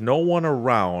 But there's no one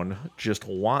around. Just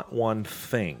want one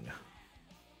thing.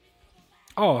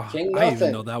 Oh, King I Nothing.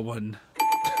 even know that one.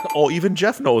 Oh, even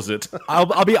Jeff knows it.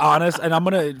 I'll be honest, and I'm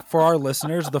gonna, for our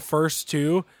listeners, the first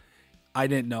two, I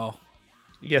didn't know.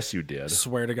 Yes, you did.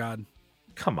 Swear to God.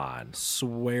 Come on.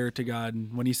 Swear to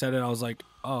God. When he said it, I was like,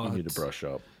 oh, You need to brush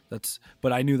up.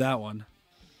 But I knew that one.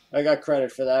 I got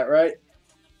credit for that, right?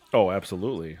 Oh,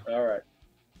 absolutely. All right.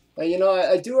 Now, you know,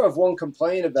 I do have one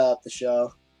complaint about the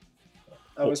show.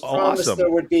 I was promised awesome. there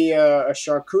would be a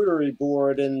charcuterie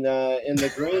board in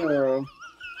the green room.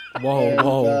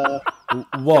 Whoa.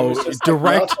 It was just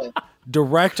like nothing.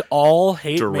 Direct all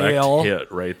hate mail.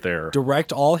 Hit right there.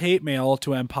 Direct all hate mail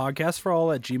to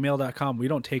mpodcastforall@gmail.com. We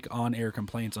don't take on-air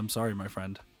complaints. I'm sorry, my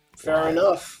friend. Fair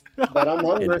enough, but I'm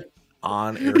hungry.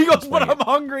 On-air He goes, but complaint. I'm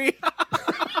hungry.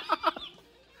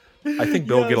 I think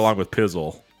Bill will get along with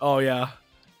Pizzle. Oh, yeah.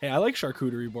 Hey, I like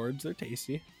charcuterie boards. They're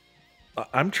tasty.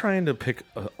 I'm trying to pick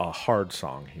a hard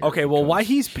song here. Okay, well, why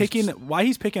he's picking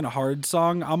a hard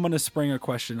song, I'm going to spring a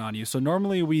question on you. So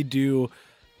normally we do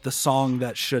the song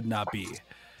that should not be.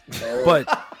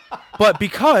 But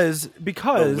because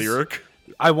The lyric?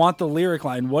 I want the lyric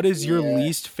line. What is your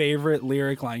least favorite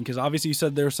lyric line? Because obviously you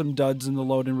said there's some duds in the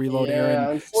load and reload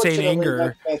era and Saint unfortunately,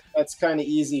 Anger. that's kind of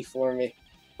easy for me.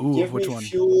 Ooh, Give which me one?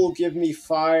 fuel, give me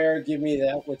fire, give me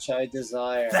that which I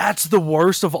desire. That's the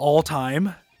worst of all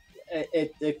time.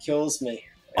 It kills me.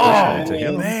 Oh, I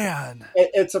mean, man.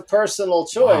 It's a personal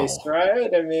choice, right?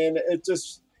 I mean,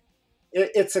 it's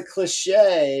a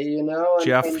cliche, you know.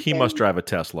 Jeff, he must drive a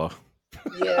Tesla.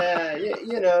 Yeah,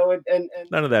 you know, and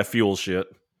None of that fuel shit.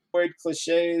 avoid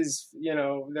cliches, you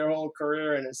know, their whole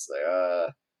career, and it's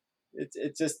like,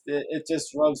 it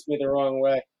just rubs me the wrong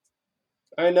way.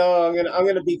 I know I'm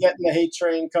gonna be getting the hate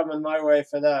train coming my way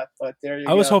for that, but there you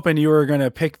go. I was hoping you were gonna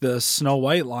pick the Snow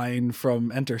White line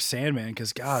from Enter Sandman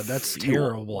because God, that's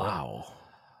terrible. Wow.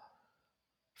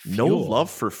 Fuel. No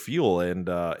love for fuel. And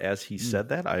as he said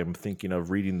that, I'm thinking of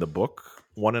reading the book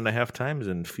 1.5 times,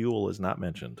 and fuel is not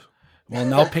mentioned. Well,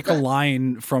 now pick a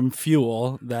line from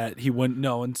Fuel that he wouldn't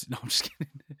know. And no, I'm just kidding.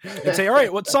 And say, all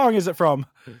right, what song is it from?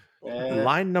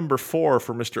 Line number 4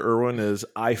 for Mr. Irwin is,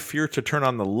 I fear to turn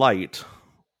on the light,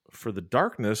 for the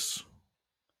darkness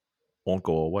won't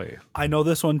go away. I know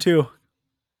this one too.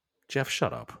 Jeff,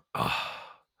 shut up.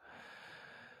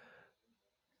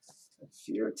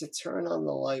 Fear to turn on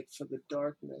the light, for the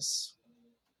darkness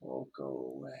won't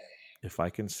go away. If I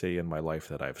can say in my life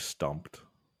that I've stumped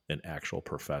an actual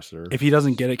professor. If he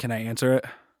doesn't get it, can I answer it?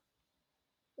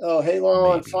 Oh,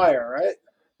 Halo on Fire, right?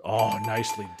 Oh,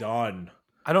 nicely done.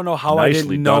 I don't know how Nicely I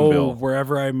didn't done, know Bill.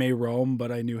 Wherever I May Roam,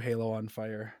 but I knew Halo on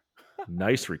Fire.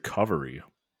 Nice recovery.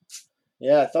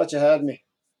 Yeah, I thought you had me.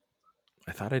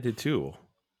 I thought I did too.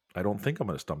 I don't think I'm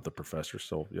going to stump the professor,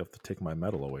 so you have to take my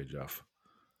medal away, Jeff.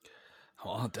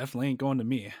 Well, it definitely ain't going to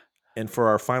me. And for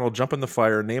our final jump in the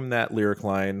fire, name that lyric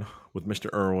line with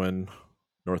Mr. Irwin,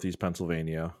 Northeast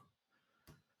Pennsylvania.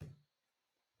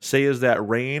 Say, is that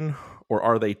rain or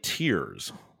are they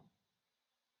tears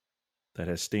that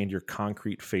has stained your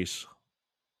concrete face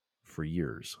for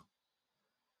years?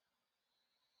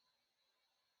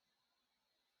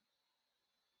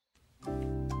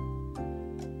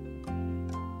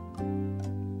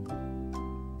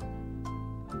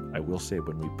 I will say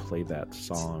when we play that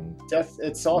song,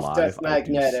 It's off live, Death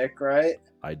Magnetic, right?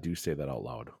 I do say that out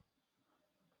loud.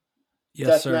 Yes,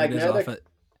 Death sir. Magnetic? It is off it.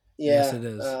 Yeah. Yes, it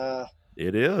is.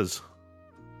 It is.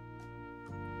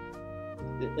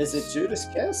 Is it Judas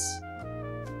Kiss?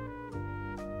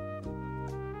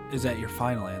 Is that your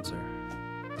final answer?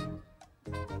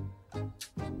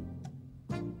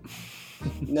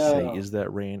 No. Say, is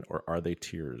that rain or are they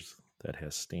tears that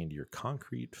has stained your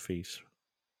concrete face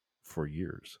for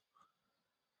years?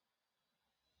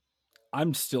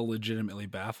 I'm still legitimately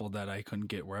baffled that I couldn't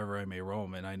get Wherever I May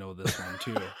Roam, and I know this one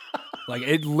too. Like,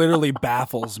 it literally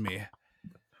baffles me.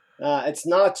 It's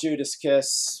not Judas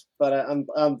Kiss, but I'm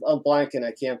blanking.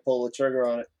 I can't pull the trigger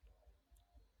on it.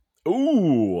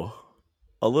 Ooh,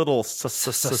 a little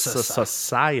cyanide.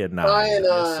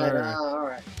 Yes, sir. All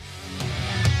right.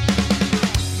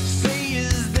 Say,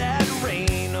 is that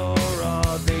rain or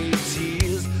are they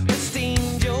tears that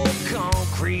stained your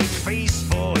concrete face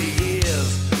for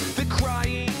years? The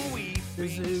crying weeping.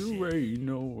 Is it rain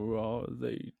or are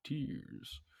they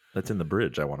tears? That's in the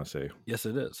bridge, I want to say. Yes,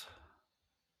 it is.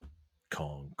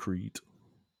 Concrete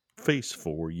face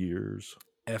for years.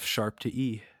 F sharp to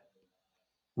E.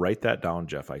 Write that down,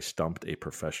 Jeff. I stumped a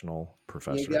professional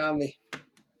professor. You got me.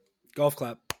 Golf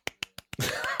clap.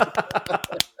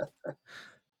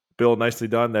 Bill, nicely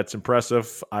done. That's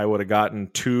impressive. I would have gotten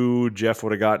 2. Jeff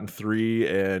would have gotten 3,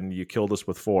 and you killed us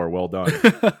with 4. Well done.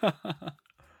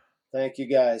 Thank you,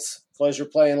 guys. Pleasure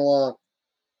playing along.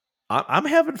 I'm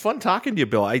having fun talking to you,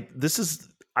 Bill. I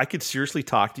could seriously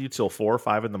talk to you till 4 or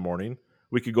 5 in the morning.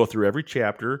 We could go through every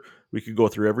chapter. We could go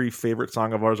through every favorite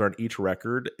song of ours on each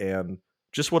record. And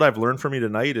just what I've learned from you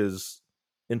tonight is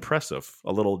impressive.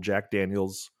 A little Jack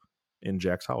Daniels in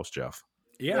Jack's house, Jeff.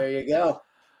 Yeah. There you go.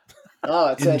 Oh,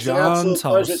 it's an John's absolute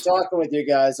pleasure house. talking with you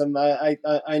guys.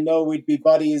 I know we'd be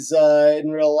buddies in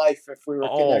real life if we were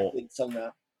connected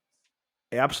somehow.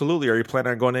 Absolutely. Are you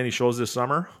planning on going to any shows this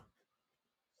summer?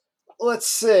 Let's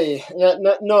see.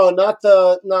 No, not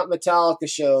Metallica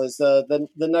shows. The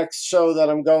next show that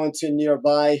I'm going to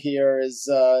nearby here is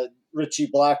Richie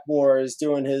Blackmore is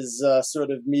doing his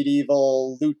sort of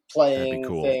medieval lute playing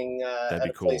thing at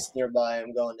a place nearby.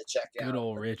 I'm going to check out. Good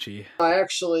old Richie. I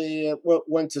actually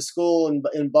went to school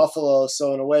in Buffalo,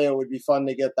 so in a way it would be fun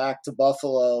to get back to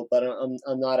Buffalo, but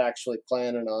I'm not actually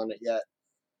planning on it yet.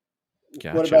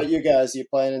 Gotcha. What about you guys? Are you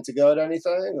planning to go to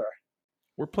anything, or?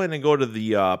 We're planning to go to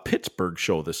the Pittsburgh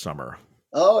show this summer.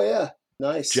 Oh, yeah.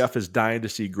 Nice. Jeff is dying to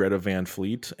see Greta Van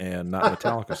Fleet and not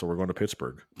Metallica, so we're going to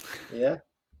Pittsburgh. Yeah.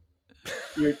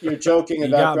 You're joking You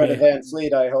about got Greta me. Van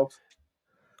Fleet, I hope.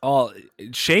 Oh,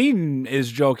 Shane is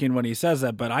joking when he says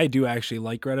that, but I do actually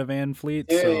like Greta Van Fleet.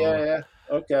 Yeah, so yeah.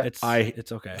 Okay.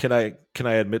 It's okay. Can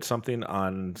I admit something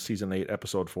on season 8,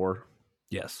 episode 4?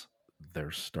 Yes.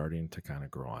 They're starting to kind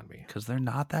of grow on me. Because they're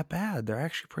not that bad. They're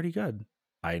actually pretty good.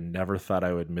 I never thought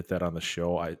I would admit that on the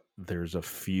show. There's a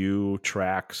few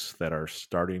tracks that are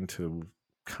starting to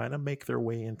kind of make their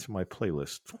way into my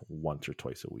playlist once or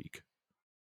twice a week.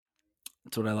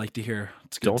 That's what I like to hear.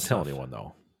 It's good Don't stuff. tell anyone,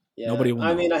 though. Yeah. Nobody will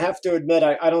I know. mean, I have to admit,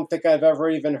 I don't think I've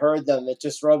ever even heard them. It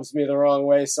just rubs me the wrong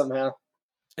way somehow.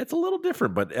 It's a little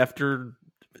different, but after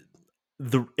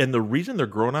the reason they're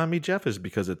growing on me, Jeff, is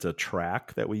because it's a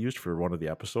track that we used for one of the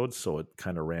episodes, so it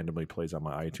kind of randomly plays on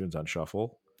my iTunes on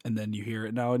shuffle. And then you hear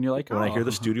it now, and you're like, When I hear the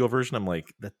 "Oh." studio version, I'm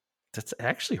like, that's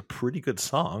actually a pretty good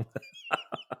song.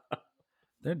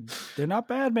 They're not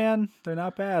bad, man. They're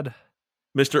not bad.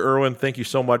 Mr. Irwin, thank you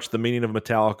so much. The Meaning of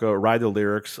Metallica, Ride the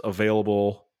Lyrics,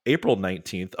 available April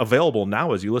 19th. Available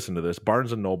now as you listen to this.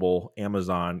 Barnes & Noble,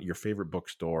 Amazon, your favorite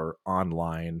bookstore,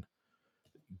 online.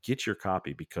 Get your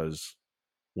copy, because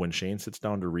when Shane sits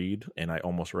down to read, and I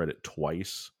almost read it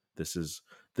twice, this is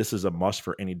a must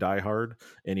for any diehard,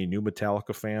 any new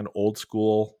Metallica fan, old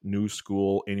school, new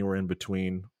school, anywhere in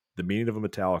between. The Meaning of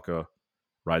Metallica,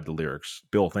 Ride the Lyrics.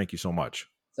 Bill, thank you so much.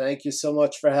 Thank you so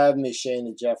much for having me, Shane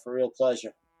and Jeff. A real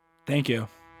pleasure. Thank you.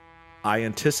 I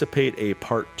anticipate a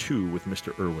part 2 with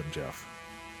Mr. Irwin, Jeff.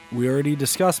 We already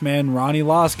discussed, man. Ronnie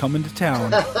Law's coming to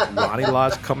town. Ronnie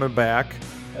Law's coming back.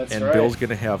 That's and right. Bill's going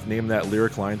to have Name That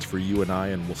Lyric lines for you and I,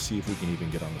 and we'll see if we can even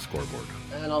get on the scoreboard.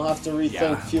 And I'll have to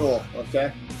rethink Fuel,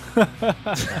 okay?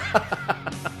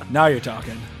 Now you're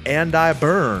talking. And I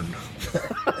burn.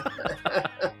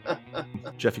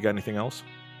 Jeff, you got anything else?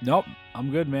 Nope.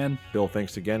 I'm good, man. Bill,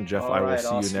 thanks again. Jeff, All I will right, see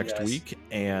awesome, you next guys. week.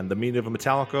 And The Meaning of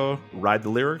Metallica, Ride the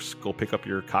Lyrics. Go pick up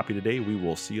your copy today. We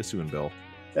will see you soon, Bill.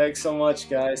 Thanks so much,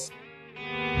 guys.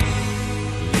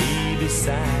 Lay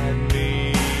beside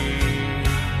me,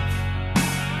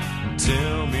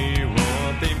 tell me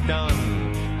what they've done,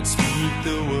 and speak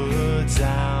the words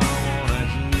I wanna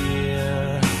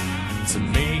hear.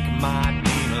 my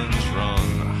demons run.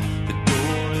 The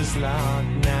door is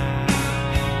locked now,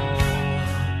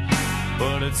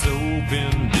 but it's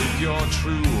open if you're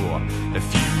true. If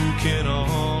you can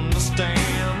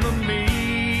understand the me,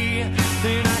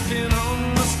 then I can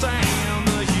understand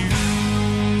the you.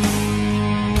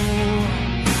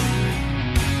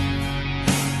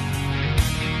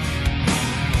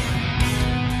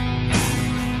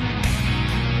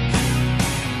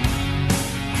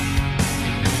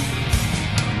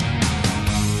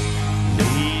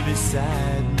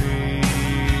 Beside me,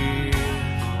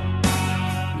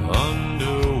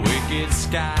 under wicked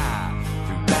sky,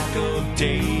 through black of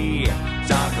day,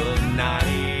 dark of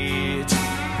night,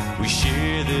 we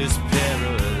share this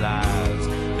paralyzed.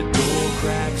 The door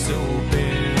cracks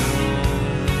open,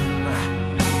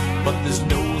 but there's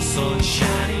no sun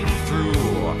shining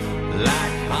through,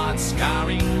 like hot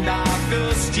scarring dark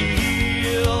of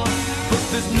steel. But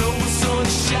there's no sun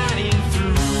shining through.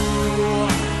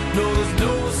 No, there's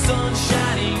no sun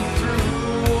shining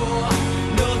through.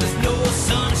 No, there's no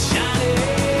sun shining.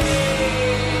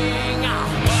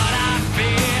 What I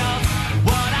felt,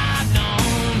 what I've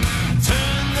known.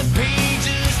 Turn the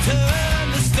pages, turn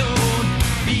the stone.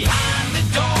 Behind the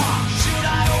door, should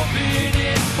I open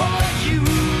it for you?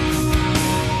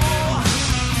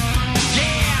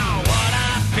 Yeah, what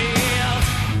I felt,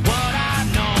 what I've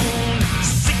known.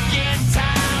 Sick and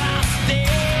tired, I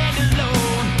stand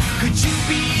alone. Could you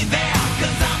be there?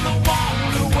 'Cause I'm the one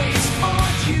who waits for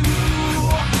you.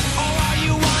 Or are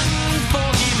you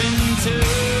unforgiven too?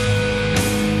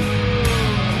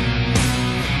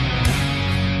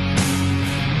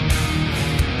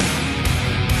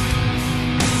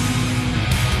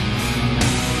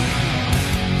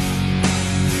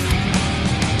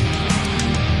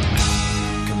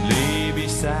 Come lay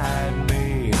beside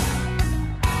me.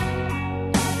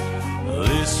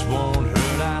 This won't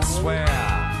hurt, I swear.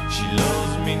 She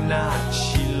loves me not,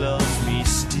 she loves me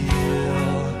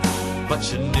still, but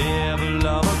she'll never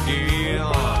love again.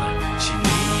 She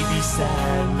lay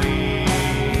beside me,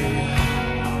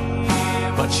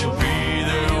 but she'll be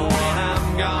there when I'm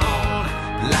gone,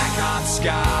 like hot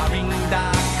scarring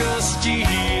dark of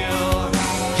steel.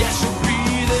 Yeah, she'll be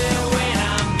there when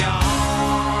I'm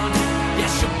gone.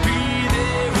 Yeah, she'll be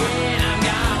there when I'm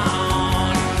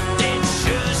gone. Then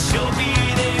she'll be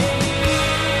there.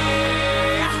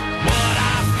 What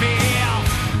I feel,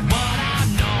 what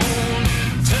I've known.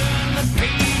 Turn the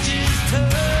pages,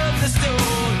 turn the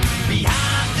stone.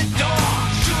 Behind the door,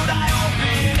 should I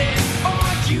open it for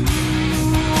you?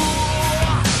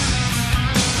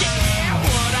 Yeah,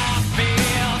 what I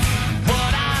feel,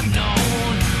 what I've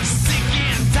known. Sick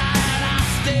and tired, I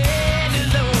stand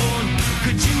alone.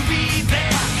 Could you be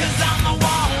there? 'Cause I'm the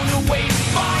one who waits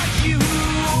for you.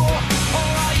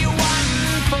 Or are you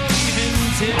unforgiven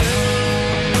too?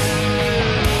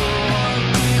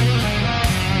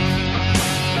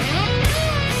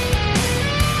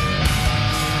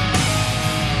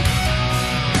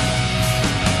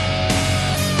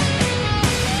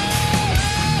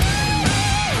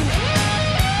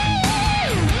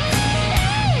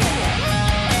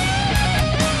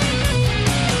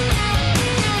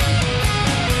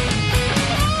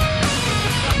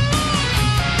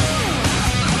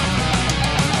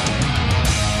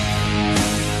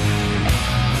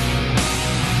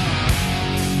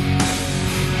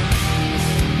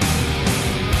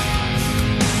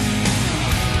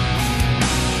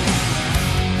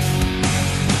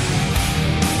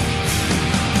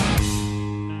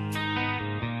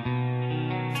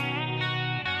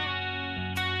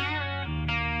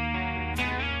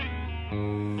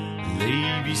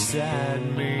 Lay beside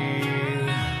me.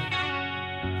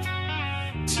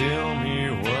 Tell me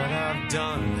what I've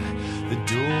done. The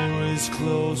door is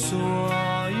closed, so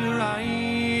are your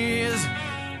eyes.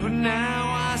 But now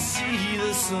I see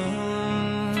the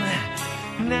sun.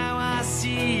 Now I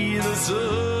see the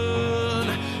sun.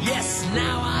 Yes,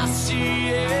 now I see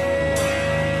it.